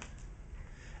into sin.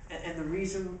 And the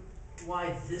reason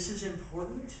why this is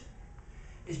important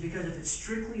is because if it's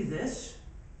strictly this,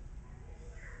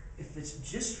 if it's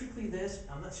just strictly this,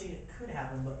 I'm not saying it could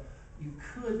happen, but you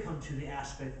could come to the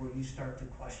aspect where you start to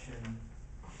question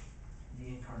the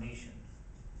incarnation.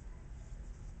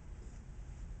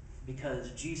 Because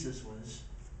Jesus was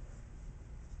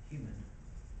human.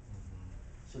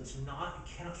 Mm-hmm. So it's not,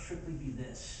 it cannot strictly be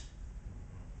this.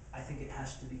 I think it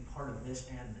has to be part of this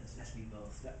and this. It has to be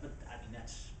both. But I mean,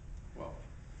 that's Well.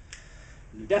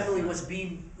 New definitely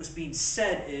Testament- what's being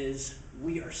said is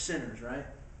we are sinners, right?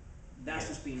 That's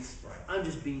what's being. Right. I'm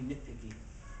just being nitpicky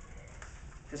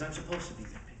because I'm supposed to be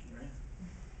nitpicky, right?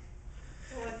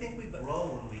 Well, I think we grow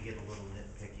when we get a little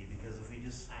nitpicky, because if we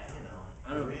just, you know.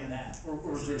 I don't know that,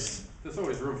 or just There's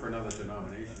always room for another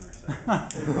denomination or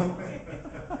something.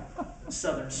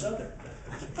 southern.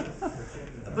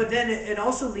 But then it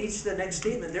also leads to the next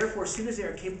statement. Therefore, as soon as they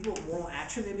are capable of moral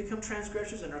action, they become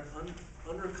transgressors and are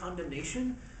under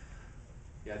condemnation.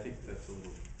 Yeah, I think that's a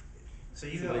little, So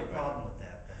you have a problem with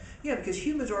that then? Yeah, because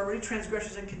humans are already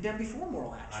transgressors and condemned before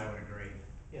moral action. I would agree.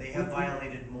 Yeah. They have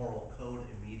violated moral code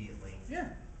immediately. Yeah.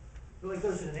 Well, it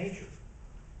goes to nature.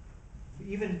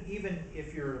 Even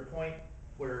if you're at a point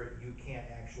where you can't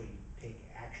actually take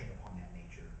action upon that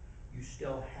nature, you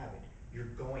still have it. You're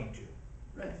going to,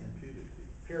 Right. It's imputed to you.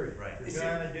 period. Right. You're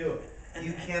gonna do it. And-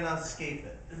 You cannot escape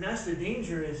it. And that's the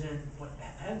danger is in what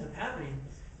ends up happening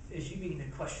is you begin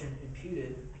to question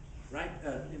imputed, right,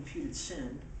 imputed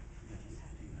sin.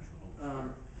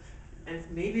 And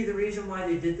maybe the reason why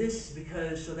they did this is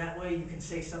because so that way you can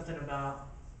say something about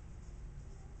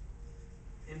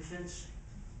infants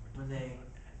when they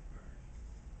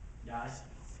die.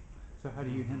 So how do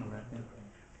you handle that then?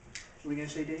 What were you gonna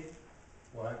say, Dave?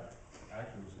 Well,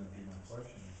 actually was gonna be my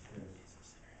question is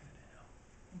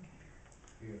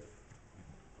if,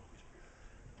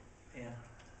 Yeah.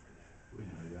 We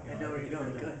know, I yeah. know where you're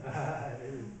going, good.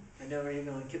 I know where you're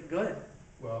going, good.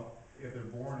 well, if they're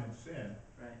born in sin,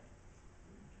 Right.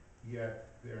 yet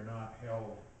they're not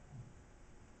held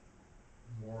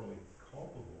morally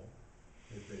culpable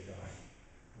if they die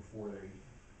before they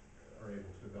are able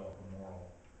to develop a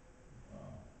moral,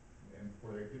 and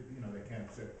before they, they can't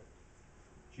accept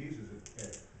Jesus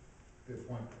at the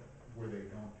point where they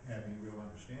don't have any real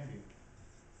understanding.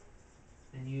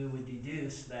 And you would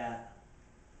deduce that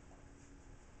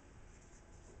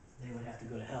they would have to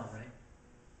go to hell, right?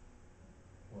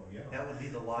 Well, yeah. That would be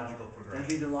the logical That'd progression.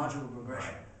 be the logical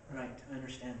progression. Right. Right, I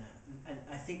understand that. And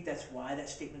I think that's why that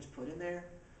statement's put in there.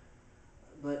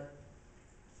 But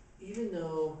even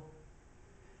though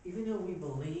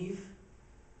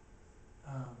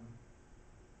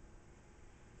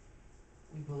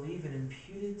we believe in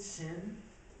imputed sin,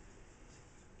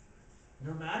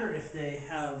 no matter if they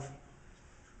have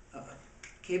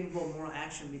capable of moral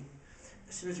action,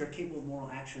 as soon as they're capable of moral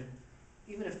action,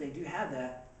 even if they do have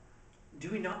that, do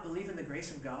we not believe in the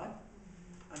grace of God?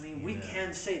 I mean, we Amen.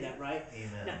 can say that, right?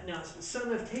 Amen. Now,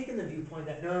 some have taken the viewpoint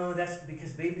that no, that's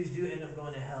because babies do end up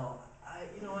going to hell.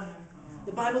 You know what?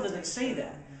 The Bible doesn't say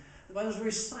that. The Bible's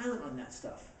very silent on that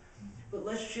stuff. But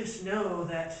let's just know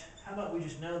that, how about we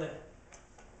just know that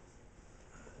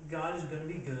God is going to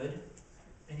be good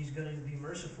and He's going to be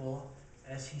merciful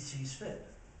as He sees fit.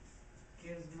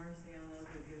 Gives mercy on those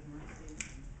who give mercy.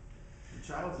 The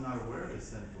child's not aware of his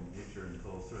sinful nature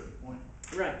until a certain point.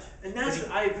 Right. And that's, But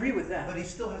he- I agree with that. But he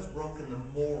still has broken the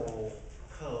moral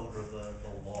code or the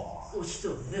law. Oh, it's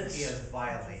still this. He has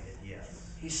violated, yes.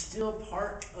 He's still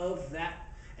part of that.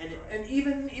 And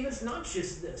even it's not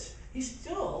just this. He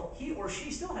or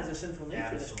she still has a sinful nature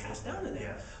that's passed down to them.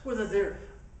 Yes. Whether they're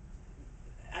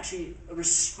actually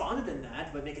responded in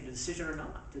that by making a decision or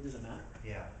not, it doesn't matter.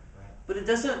 Yeah, right. But it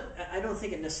doesn't, I don't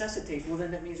think it necessitates, well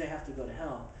then that means I have to go to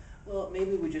hell. Well,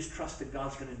 maybe we just trust that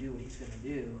God's gonna do what He's gonna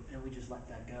do, and we just let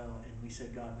that go, and we say,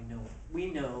 God, we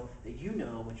know that you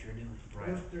know what you're doing.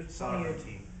 Right. There's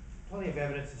Sovereignty. plenty of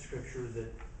evidence in scripture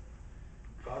that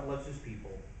God loves his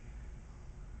people.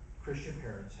 Christian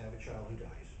parents have a child who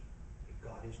dies. If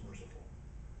God is merciful,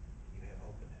 you have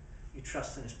hope in that. You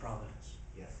trust in His providence.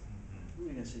 Yes. What are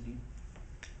you gonna say, Dean?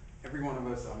 Every one of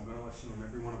us, I'm gonna assume,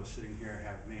 every one of us sitting here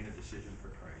have made a decision for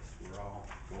Christ. We're all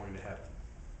going to heaven.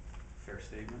 Fair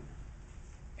statement?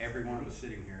 Every one of us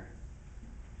sitting here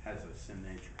has a sin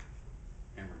nature,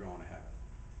 and we're going to heaven.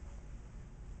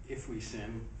 If we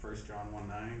sin, 1 John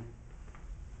 1:9,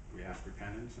 we ask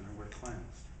repentance and we're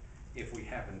cleansed. If we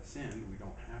haven't sinned, we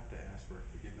don't have to ask for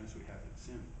forgiveness, we haven't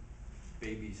sinned.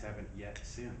 Babies haven't yet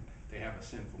sinned. They have a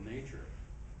sinful nature,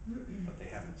 but they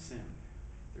haven't sinned.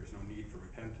 There's no need for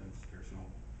repentance, there's no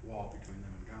wall between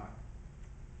them and God.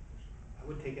 I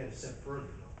would take that a step further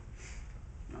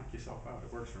though. Knock yourself out,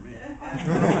 it works for me.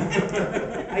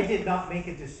 I did not make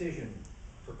a decision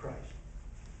for Christ.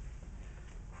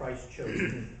 Christ chose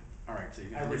me. All right, so you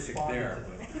I can nitpick responded there,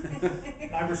 to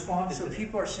but I responded So to that.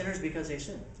 people are sinners because they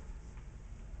sin.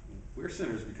 we're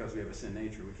sinners because we have a sin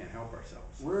nature, we can't help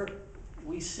ourselves.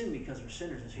 We sin because we're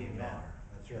sinners, is who we Amen. are.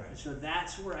 That's right. And so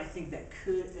that's where I think that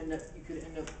you could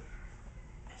end up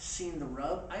seeing the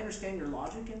rub. I understand your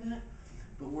logic in that,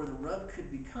 but where the rub could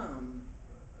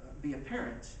be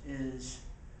apparent is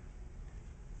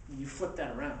when you flip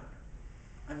that around.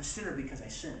 I'm a sinner because I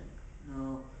sin.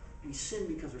 No, we sin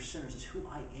because we're sinners. It's who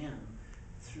I am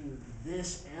through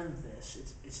this and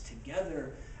this. It's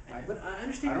together. But I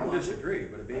understand I your don't logic. disagree,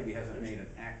 but a baby hasn't made an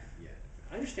act yet.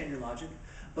 I understand your logic,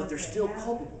 but they're still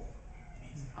culpable.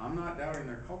 I'm not doubting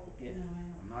they're culpable. Yeah.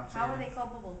 I'm not How are saying, they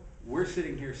culpable? we're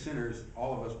sitting here sinners,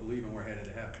 all of us believing we're headed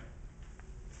to heaven.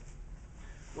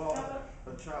 Well,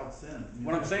 a child sins.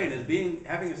 What I'm saying is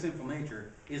having a sinful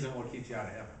nature isn't what keeps you out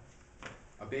of heaven.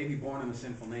 A baby born in a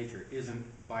sinful nature isn't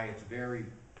by its very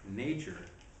nature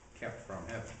kept from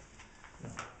heaven.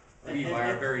 We, by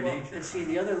our very well, nature. And see,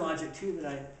 the other logic too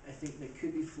that I think that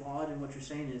could be flawed in what you're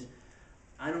saying is,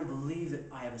 I don't believe that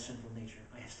I have a sinful nature.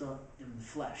 I still am in the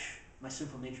flesh. My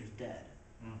sinful nature is dead.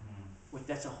 Which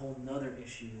that's a whole nother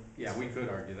issue. Yeah, we could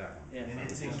argue that one. Yeah. And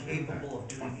it's incapable of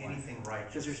doing anything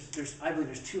righteous. Because I believe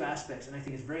there's two aspects, and I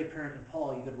think it's very apparent in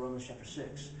Paul. You go to Romans chapter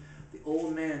 6. The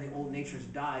old man, the old nature has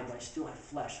died, but I still have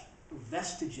flesh,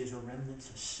 vestiges or remnants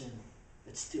of sin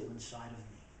that's still inside of me.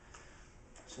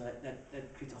 So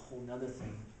that creates a whole nother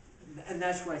thing. And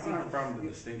that's where I I think. don't have a problem with the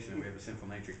distinction that we have a sinful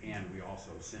nature and we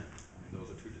also sin. I mean, those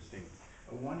are two distinct.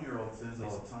 A 1-year-old sins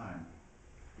all the time.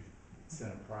 Sin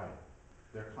of pride.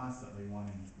 They're constantly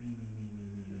wanting me.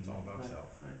 It's all about Right. self.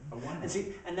 Right. A 1-year-old. And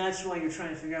see, and that's why you're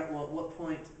trying to figure out, well, at what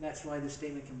point, that's why this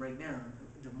statement can break down,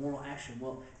 the moral action.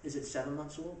 Well, is it 7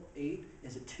 months old, 8,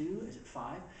 is it 2, is it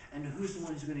 5? And who's the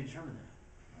one who's gonna determine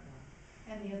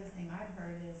that? And the other thing I've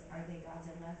heard is, are they God's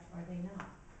elect, or are they not?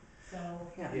 So,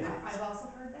 Yeah. Yeah. I've also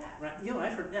heard that. Right,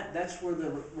 I've heard that, that's where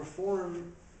the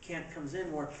reform camp comes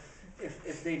in, where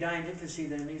if they die in infancy,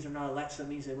 then it means they're not elect, so it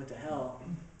means they went to hell.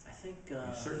 I think, You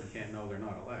certainly can't know they're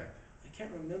not elect. I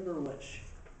can't remember which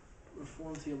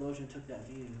Reformed theologian took that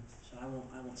view, so I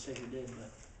won't say who did,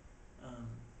 but,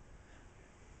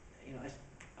 you know,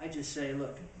 I just say,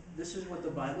 look, this is what the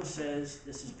Bible says,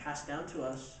 this is passed down to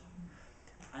us.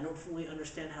 I don't fully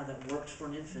understand how that works for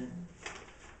an infant.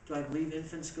 Do I believe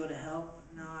infants go to hell?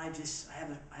 No, I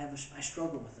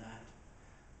struggle with that.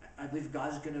 I believe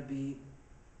God's gonna be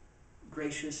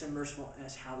gracious and merciful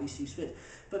as how he sees fit.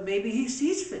 But maybe he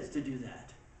sees fit to do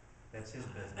that. That's his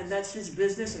business. And that's his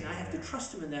business, and I have to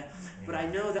trust him in that. But I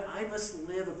know that I must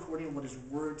live according to what his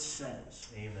word says.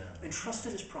 Amen. And trust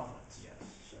in his providence. Yes,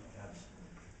 So,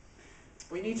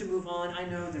 absolutely. we need to move on. I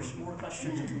know there's more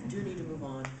questions, and we do need to move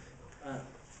on.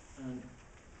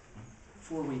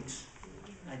 4 weeks.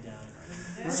 I doubt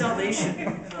it. Salvation,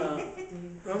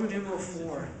 Roman numeral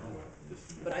 4.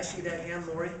 But I see that hand,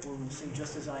 Lori, we'll sing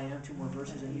Just As I Am, 2 more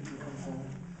verses, and you can come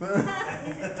forward.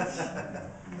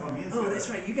 Oh, that's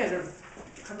right, you guys are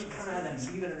coming out of that,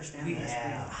 so you gotta understand We that.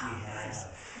 have.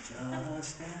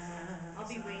 Just as I'll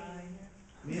be waiting.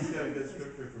 Mia's got a good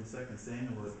scripture from 2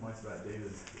 Samuel where it points about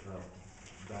David's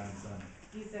dying son.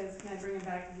 He says, can I bring him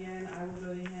back again? I will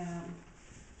go to him,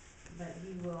 but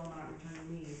he will not return to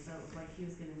me. So it was like he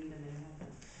was gonna meet him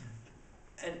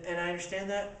in heaven. And I understand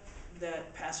that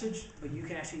passage, but you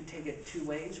can actually take it 2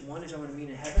 ways. One is I'm gonna meet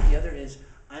in heaven, the other is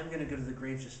I'm gonna go to the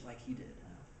grave just like he did.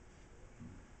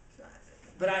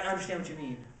 But I understand what you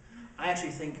mean. I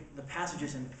actually think the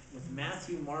passages with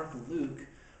Matthew, Mark, Luke,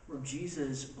 where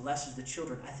Jesus blesses the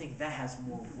children, I think that has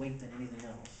more weight than anything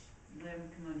else. That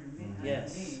would come under me, Mhm.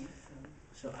 Yes.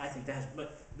 So I think that has,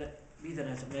 but that, be that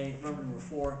as it may, Roman number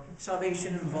 4,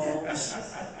 salvation involves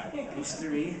these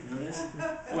 3, notice.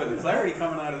 Boy, the clarity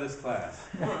coming out of this class.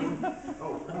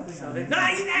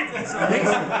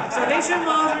 Salvation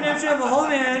involves redemption of the whole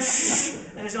man,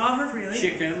 and is offered freely.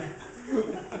 Chicken.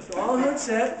 So all who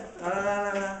accept,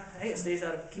 hey, it stays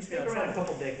out of, keeps me Stick out of around a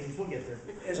trouble. couple decades, we'll get there.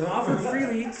 Is offered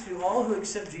freely to all who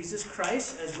accept Jesus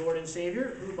Christ as Lord and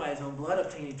Savior, who by his own blood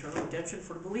obtain eternal redemption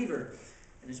for the believer.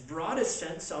 In his broadest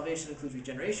sense, salvation includes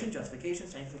regeneration, justification,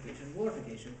 sanctification, and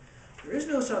glorification. There is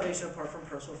no salvation apart from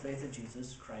personal faith in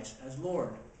Jesus Christ as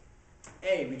Lord.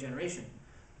 A, regeneration,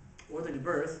 or the new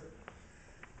birth,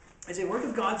 is a work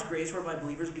of God's grace whereby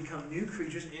believers become new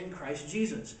creatures in Christ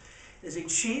Jesus. It is a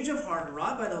change of heart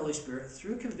wrought by the Holy Spirit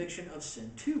through conviction of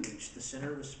sin, to which the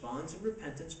sinner responds in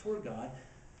repentance toward God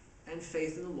and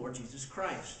faith in the Lord Jesus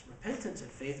Christ. Repentance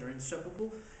and faith are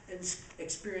inseparable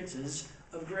experiences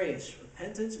of grace.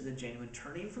 Repentance is a genuine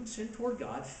turning from sin toward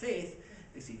God. Faith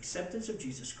is the acceptance of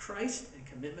Jesus Christ and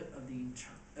commitment of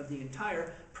the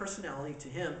entire personality to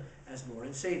him as Lord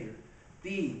and Savior.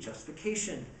 B,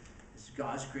 justification is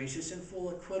God's gracious and full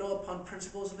acquittal upon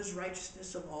principles of his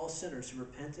righteousness of all sinners who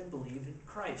repent and believe in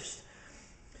Christ.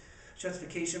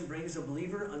 Justification brings the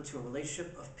believer unto a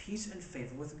relationship of peace and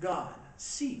favor with God.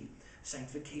 C,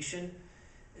 sanctification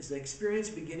is the experience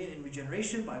beginning in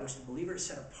regeneration by which the believer is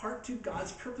set apart to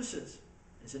God's purposes,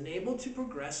 is enabled to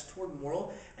progress toward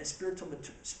moral and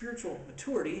spiritual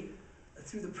maturity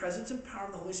through the presence and power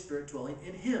of the Holy Spirit dwelling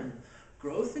in him.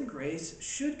 Growth in grace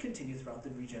should continue throughout the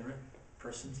regenerate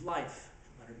person's life.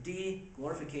 Letter D,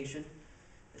 glorification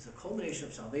is the culmination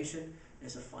of salvation and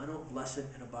is the final blessed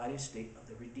and abiding state of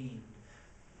the redeemed.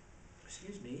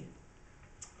 Excuse me.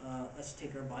 Let's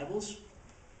take our Bibles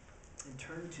and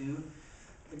turn to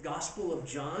the Gospel of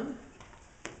John.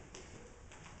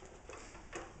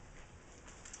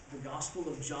 The Gospel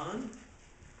of John,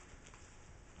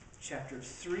 chapter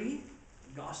 3.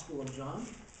 Gospel of John.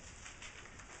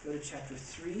 Go to chapter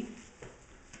 3.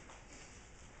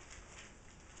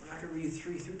 to read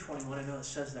 3 through 21. I know it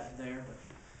says that there, but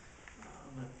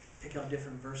I'm going to pick out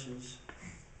different verses.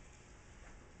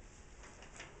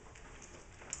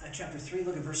 Chapter 3,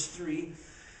 look at verse 3.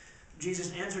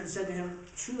 Jesus answered and said to him,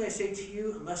 "Truly I say to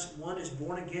you, unless one is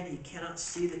born again, he cannot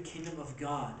see the kingdom of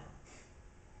God."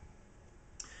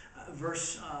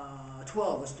 Verse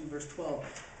 12, let's do verse 12.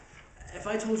 "If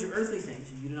I told you earthly things,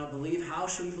 and you do not believe, how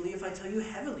shall you believe if I tell you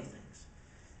heavenly things?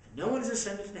 And no one is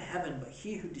ascended into heaven, but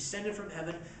he who descended from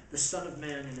heaven, the Son of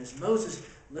Man. And as Moses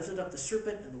lifted up the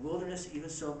serpent in the wilderness, even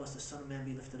so must the Son of Man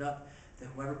be lifted up, that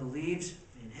whoever believes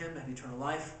in him have eternal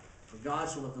life. For God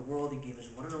so loved the world, he gave his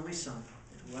one and only Son,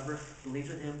 that whoever believes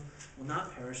in him will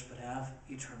not perish, but have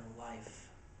eternal life."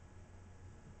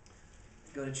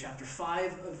 Go to chapter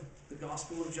 5 of the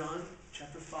Gospel of John.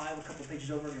 Chapter 5, a couple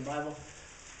pages over in your Bible.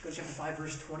 Go to chapter 5,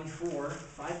 verse 24.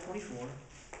 5:24.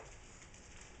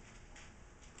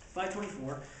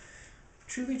 5:24.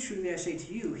 "Truly, truly, I say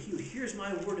to you, he who hears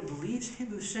my word and believes him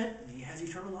who sent me has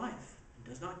eternal life, and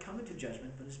does not come into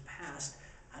judgment, but is passed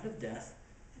out of death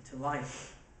into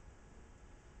life."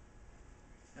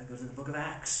 Now go to the book of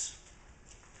Acts.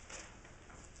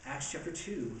 Acts chapter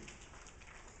 2.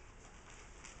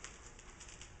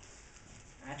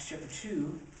 Acts chapter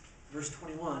 2, verse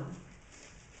 21.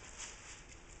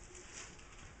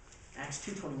 Acts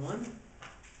 2:21.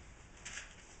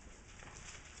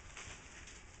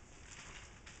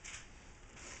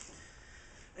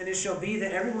 "And it shall be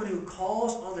that everyone who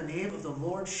calls on the name of the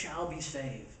Lord shall be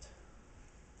saved."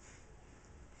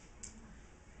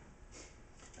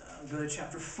 Go to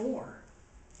chapter 4,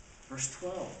 verse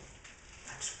 12.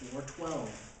 Acts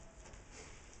 4:12.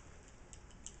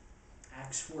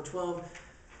 Acts 4:12.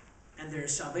 "And there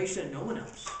is salvation in no one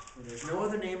else, for there is no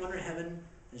other name under heaven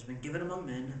that has been given among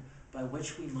men by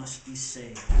which we must be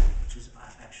saved," which is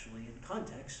actually, in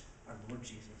context, our Lord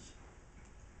Jesus.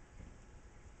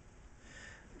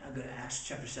 Now go to Acts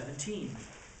chapter 17.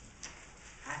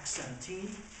 Acts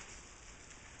 17,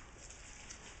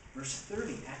 verse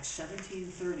 30. Acts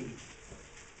 17:30.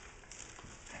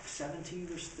 Acts 17,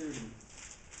 verse 30.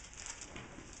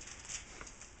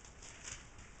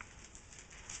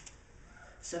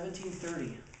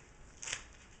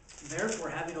 "Therefore,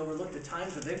 having overlooked the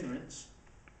times of ignorance,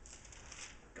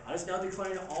 God is now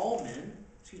declaring to all men,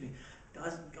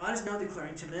 God is now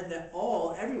declaring to men that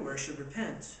all everywhere should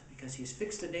repent, because he has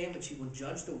fixed a day in which he will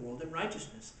judge the world in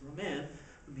righteousness through a man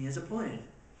whom he has appointed,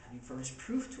 having furnished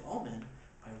proof to all men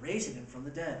by raising him from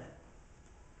the dead."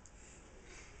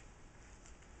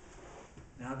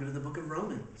 Now go to the book of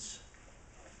Romans.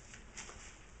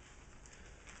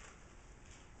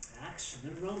 Acts and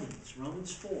then Romans.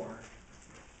 Romans 4.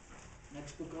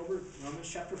 Next book over, Romans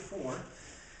chapter 4.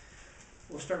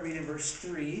 We'll start reading verse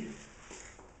 3.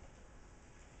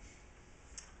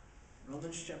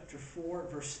 Romans chapter 4,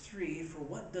 verse 3. "For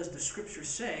what does the scripture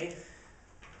say?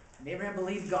 And Abraham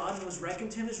believed God and was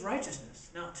reckoned to him as righteousness.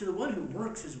 Now to the one who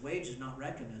works, his wage is not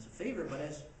reckoned as a favor, but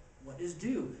as what is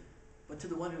due. But to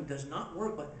the one who does not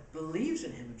work, but believes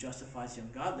in him who justifies the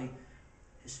ungodly,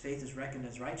 his faith is reckoned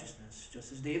as righteousness.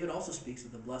 Just as David also speaks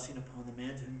of the blessing upon the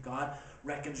man to whom God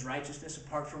reckons righteousness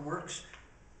apart from works.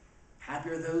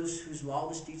 Happy are those whose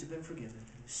lawless deeds have been forgiven,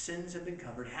 and whose sins have been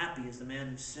covered. Happy is the man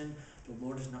whose sin the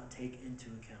Lord does not take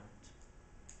into account."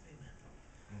 Amen.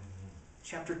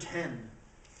 Chapter 10.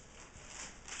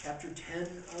 Chapter 10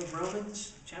 of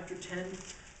Romans. Chapter 10,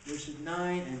 verses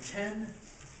 9 and 10.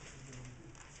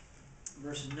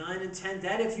 Verses 9 and 10.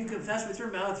 "That if you confess with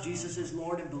your mouth Jesus is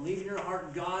Lord and believe in your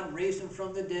heart God raised him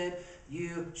from the dead,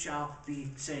 you shall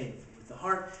be saved. With the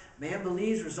heart man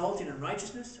believes, resulting in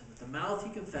righteousness, and with the mouth he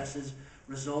confesses,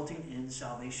 resulting in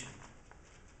salvation."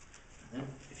 And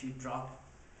then if you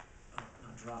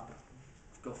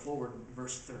go forward,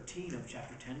 verse 13 of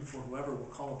chapter 10, "For whoever will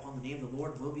call upon the name of the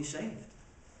Lord will be saved."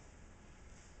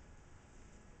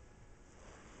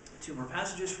 Two more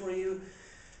passages for you.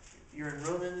 You're in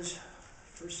Romans,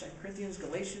 1st, 2nd Corinthians,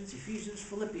 Galatians, Ephesians,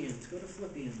 Philippians. Go to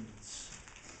Philippians.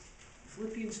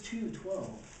 Philippians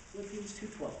 2:12. Philippians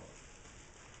 2:12.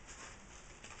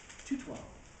 2:12.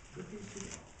 Philippians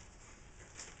 2:12.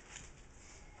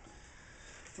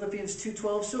 Philippians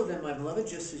 2:12. "So then, my beloved,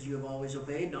 just as you have always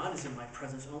obeyed, not as in my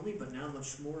presence only, but now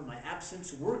much more in my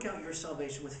absence, work out your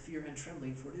salvation with fear and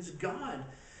trembling, for it is God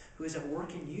who is at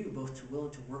work in you, both to will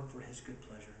and to work for his good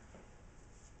pleasure."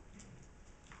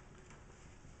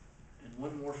 And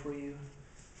one more for you.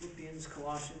 Philippians,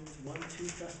 Colossians, 1-2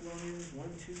 Thessalonians,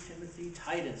 1-2 Timothy,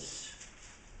 Titus.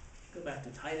 Go back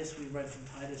to Titus. We read from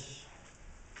Titus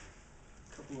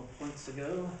a couple of points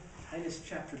ago. Titus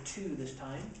chapter 2 this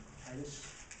time. Titus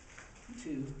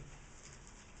 2.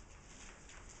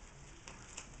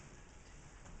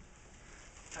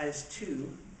 Titus 2,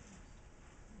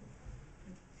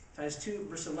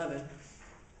 verse 11.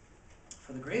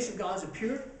 For the grace of God has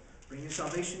appeared, bringing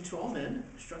salvation to all men,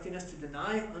 instructing us to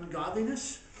deny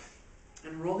ungodliness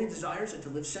and worldly desires, and to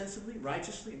live sensibly,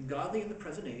 righteously, and godly in the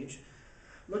present age,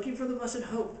 looking for the blessed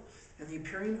hope and the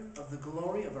appearing of the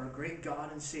glory of our great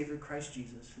God and Savior Christ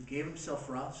Jesus, who gave himself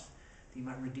for us, that he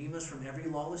might redeem us from every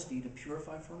lawless deed and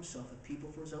purify for himself a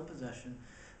people for his own possession,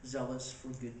 zealous for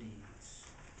good deeds.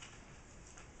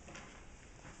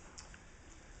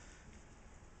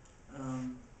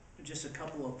 Just a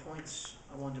couple of points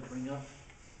I wanted to bring up.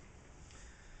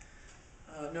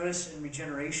 Notice in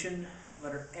regeneration,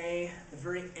 letter A, the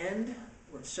very end,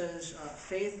 where it says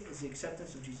faith is the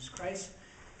acceptance of Jesus Christ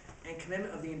and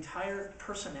commitment of the entire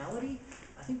personality.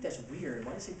 I think that's weird.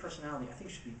 Why do you say personality? I think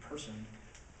it should be person.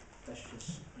 That's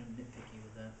just, I'm nitpicky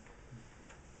with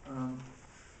that.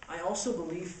 I also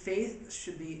believe faith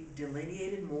should be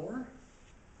delineated more.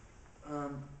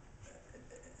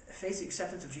 Faith's the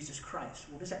acceptance of Jesus Christ.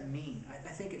 What does that mean? I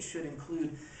think it should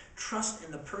include trust in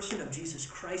the person of Jesus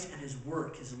Christ and his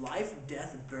work, his life,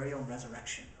 death, burial, and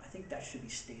resurrection. I think that should be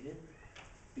stated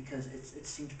because it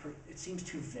seems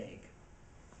too vague.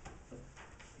 But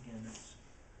again,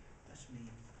 that's me.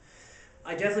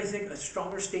 I definitely think a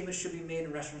stronger statement should be made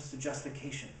in reference to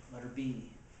justification. Letter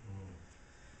B.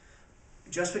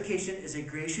 Justification is a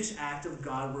gracious act of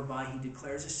God whereby he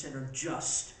declares a sinner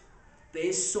just,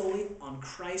 based solely on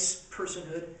Christ's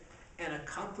personhood and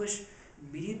accomplished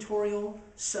mediatorial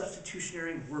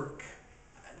substitutionary work.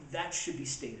 That should be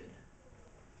stated.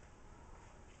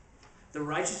 The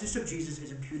righteousness of Jesus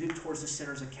is imputed towards the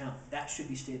sinner's account. That should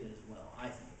be stated as well, I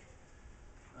think.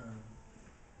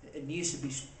 It needs to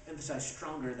be emphasized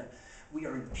stronger that we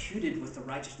are imputed with the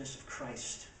righteousness of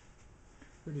Christ.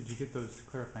 Where did you get those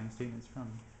clarifying statements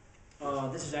from?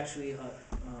 This is actually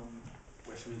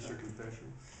Westminster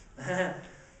Confession.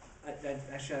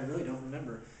 Actually, I really don't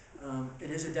remember.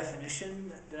 It is a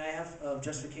definition that I have of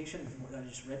justification that I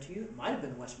just read to you. It might have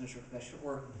been Westminster Confession,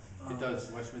 or It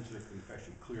does, Westminster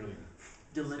Confession clearly.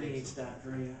 delineates states that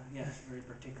very, very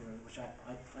particularly, which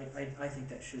I think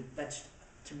that should. That's,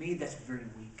 to me, that's very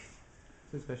weak.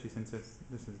 So especially since this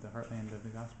is the heartland of the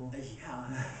gospel.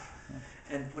 Yeah.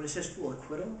 And when it says full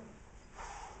acquittal,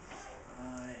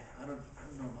 I don't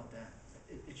know about that.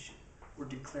 We're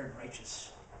declared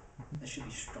righteous. That should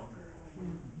be stronger.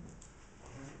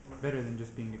 Better than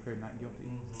just being declared not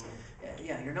guilty.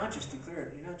 Yeah, you're not just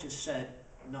declared. You're not just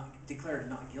declared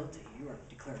not guilty. You are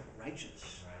declared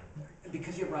righteous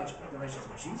because you're righteous. The righteousness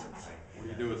of Jesus. What do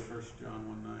you do with 1 John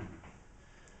 1:9?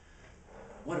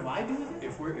 What do I do with it?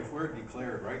 If we're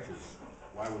declared righteous,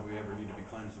 why would we ever need to be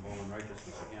cleansed of all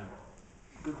unrighteousness again?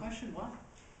 Good question. Why?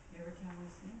 Never can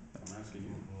always sin. I'm asking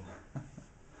you.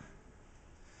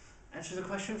 Answer the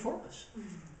question for us.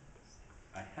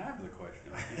 I have the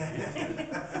question. I can't answer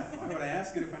it. Why would I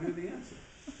ask it if I knew the answer?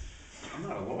 I'm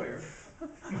not a lawyer.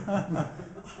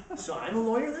 So I'm a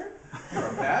lawyer then? You're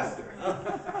a pastor.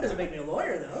 Doesn't make me a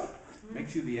lawyer though.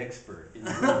 Makes you the expert in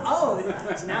the room. Oh,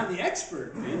 so now I'm the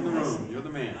expert. In the room. You're the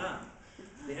man.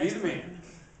 The Be the expert. man.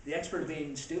 The expert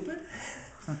being stupid.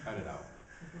 Cut it out.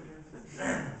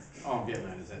 All I'm getting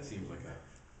at is that seems like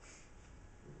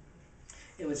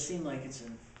It would seem like it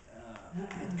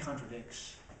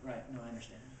contradicts. Right, no, I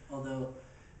understand. Although,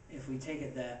 if we take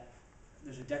it that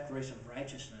there's a declaration of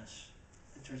righteousness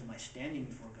in terms of my standing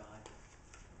before God,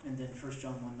 and then 1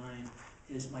 John 1:9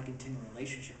 is my continual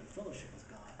relationship and fellowship with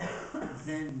God,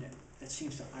 then that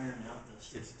seems to iron out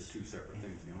those it's things. the two separate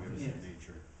things. You know, we have a Yeah. sin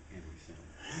nature and we sin.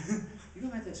 You go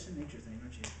back to that sin nature thing,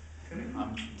 aren't you?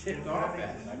 I'm ticked off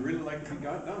at it. I'd really like to be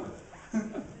done with it.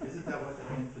 Isn't that what the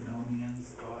Antinomians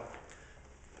thought?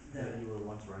 That That- you were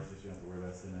once righteous, you don't have to worry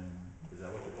about sin anymore? Is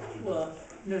that what the teaching Well, was?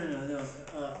 no. No,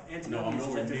 I'm Antinomians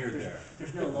nowhere said near there's, there.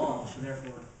 there's no law, so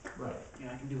therefore, Right.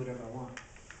 I can do whatever I want.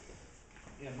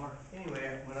 Yeah, Mark.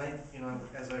 Anyway,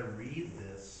 as I read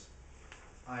this,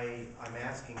 I'm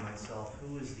asking myself,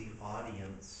 who is the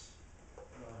audience?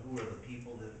 Who are the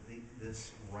people that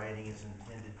this writing is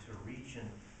intended to reach? And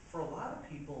for a lot of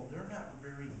people, they're not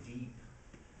very deep.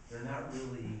 They're not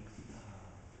really,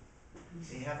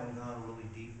 they haven't gone really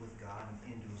deep with God and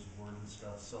into His Word and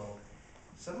stuff. So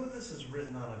some of this is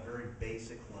written on a very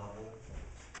basic level.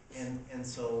 And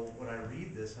so when I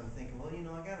read this, I'm thinking, well,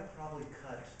 I gotta probably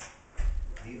cut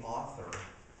the author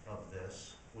of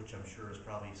this, which I'm sure is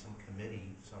probably some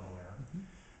committee somewhere,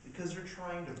 because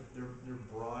they're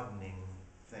broadening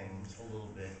things a little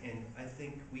bit, and I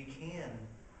think we can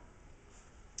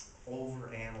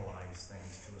overanalyze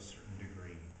things to a certain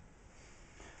degree.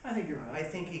 I think you're I right.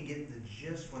 think you get the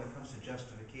gist when it comes to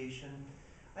justification.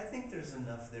 I think there's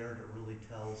enough there that really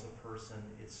tells a person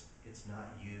it's not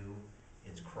you,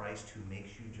 it's Christ who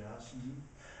makes you just.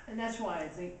 And that's why I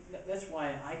think, that's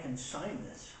why I can sign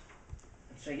this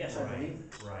and say, yes, I believe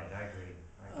this. Right, I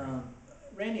agree.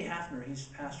 Randy Hafner, he's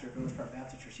pastor at Village Park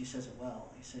Baptist Church, he says it well.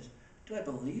 He says, do I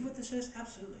believe what this says?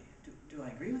 Absolutely. Do I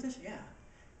agree with this? Yeah.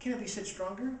 Can it be said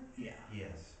stronger? Yeah.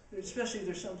 Yes. Especially if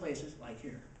there's some places, like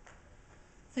here,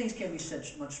 things can be said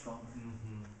much stronger.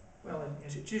 Mm-hmm. Well,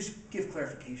 and Just give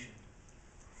clarification.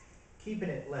 keeping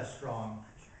it less strong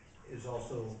is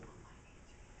also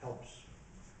helps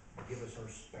give us our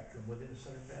spectrum within the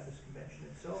Southern Baptist Convention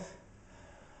itself.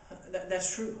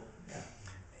 That's true. Yeah.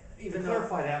 Even To though,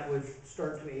 clarify that would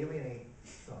start to alienate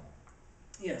some.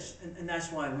 yes, and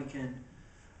that's why we can,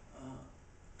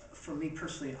 for me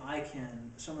personally,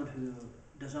 someone who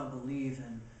does not believe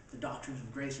in the doctrines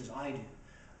of grace as I do,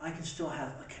 I can still have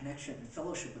a connection and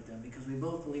fellowship with them because we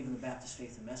both believe in the Baptist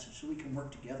faith and message, so we can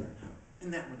work together in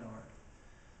that regard.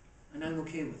 And I'm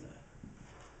okay with that.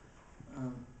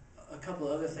 A couple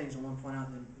of other things I want to point out,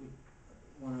 and then we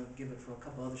want to give it for a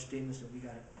couple other statements that we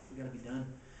got to be done.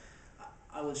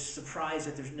 I was surprised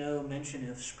that there's no mention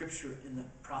of Scripture in the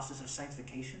process of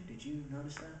sanctification. Did you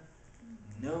notice that?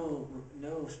 No,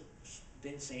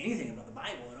 didn't say anything about the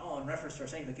Bible at all in reference to our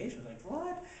sanctification. I was like,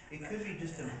 what? It could be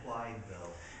just implied though.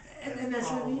 And that's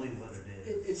what I mean. probably what it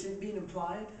is. It's in being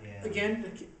implied. Yeah. Again,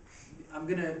 I'm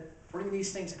gonna bring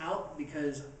these things out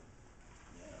because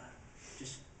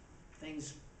just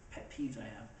things, pet peeves I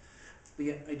have. But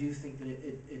yet I do think that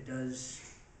it does.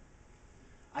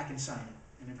 I can sign it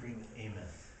and agree with it.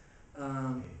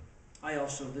 Amen. I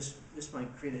also, this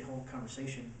might create a whole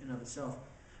conversation in and of itself.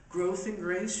 Growth in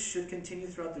grace should continue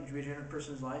throughout the regenerate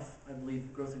person's life. I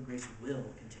believe growth in grace will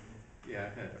continue. Yeah,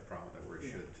 I had a problem with that word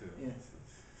Yeah. should too. Yeah.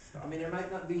 Stop. I mean, there might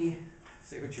not be,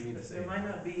 Say what you need to say. there might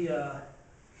not be a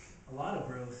lot of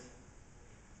growth,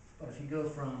 but if you go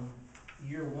from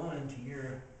year 1 to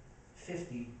year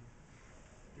 50,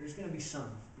 there's gonna be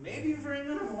some. Maybe very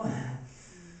minimal.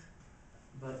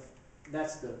 But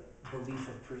that's the belief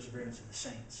of perseverance of the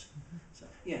saints. So,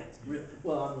 yeah,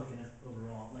 well, I'm looking at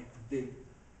overall, like the big,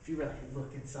 if you really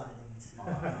look inside, then you'd see. Oh,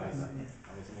 I wasn't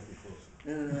looking close.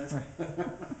 No, that's,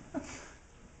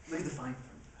 look at the fine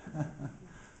print.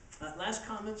 Last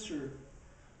comments or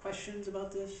questions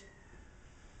about this?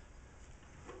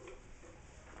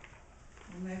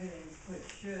 Well, maybe they put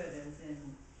should as in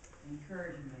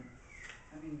encouragement.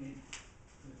 I mean,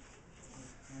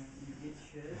 it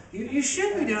should. You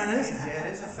should be doing this. Yeah,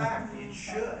 it is a fact. It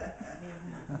should.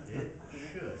 It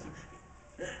should.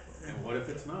 And what if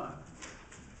it's not?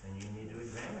 And you need to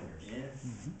examine Yeah.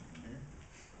 yourself. Yeah.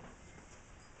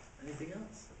 Anything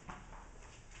else?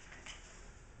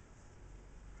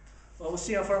 Well, we'll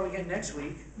see how far we get next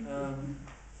week. You know,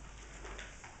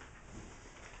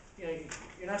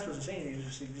 you're not supposed to say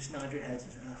anything, you just nod your heads.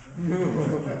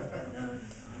 No,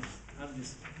 I'm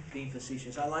just being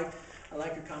facetious. I like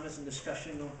your comments and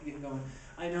discussion getting going.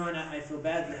 I know, and I feel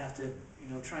bad you have to,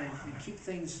 try and keep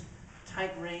things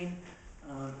tight rein.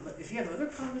 But if you have other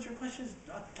comments or questions,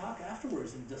 talk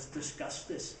afterwards and just discuss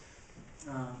this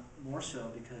more so,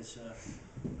 because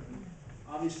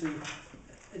obviously,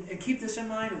 and keep this in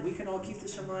mind, and we can all keep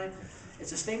this in mind.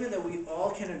 It's a statement that we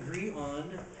all can agree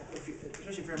on.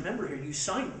 Especially if you're a member here, you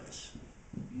sign this.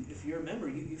 If you're a member,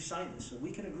 you've signed this, so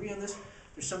we can agree on this.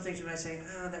 There's some things you might say,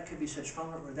 that could be said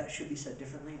stronger, or that should be said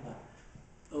differently, but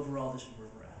overall, this is where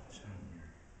we're at. So.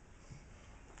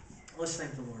 Let's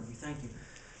thank the Lord. We thank you,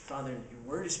 Father, that your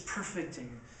word is perfect and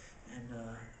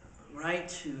right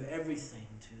to everything,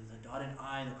 to the dotted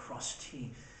I, the crossed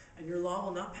T, and your law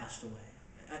will not pass away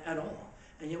at all.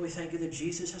 And yet we thank you that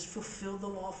Jesus has fulfilled the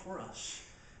law for us,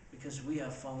 because we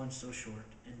have fallen so short.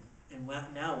 And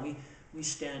now we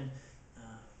stand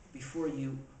before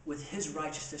you with his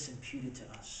righteousness imputed to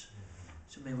us.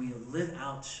 So may we live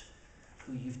out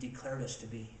who you've declared us to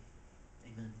be.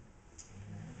 Amen.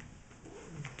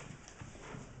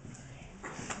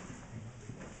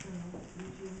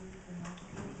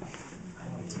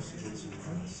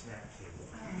 Snack table.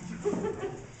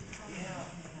 Yeah.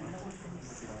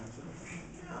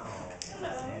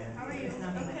 How are you?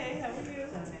 Okay, how are you?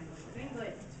 Doing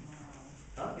good.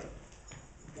 Huh?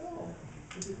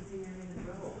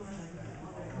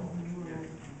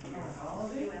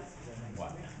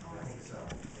 What?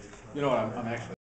 You know what, I'm actually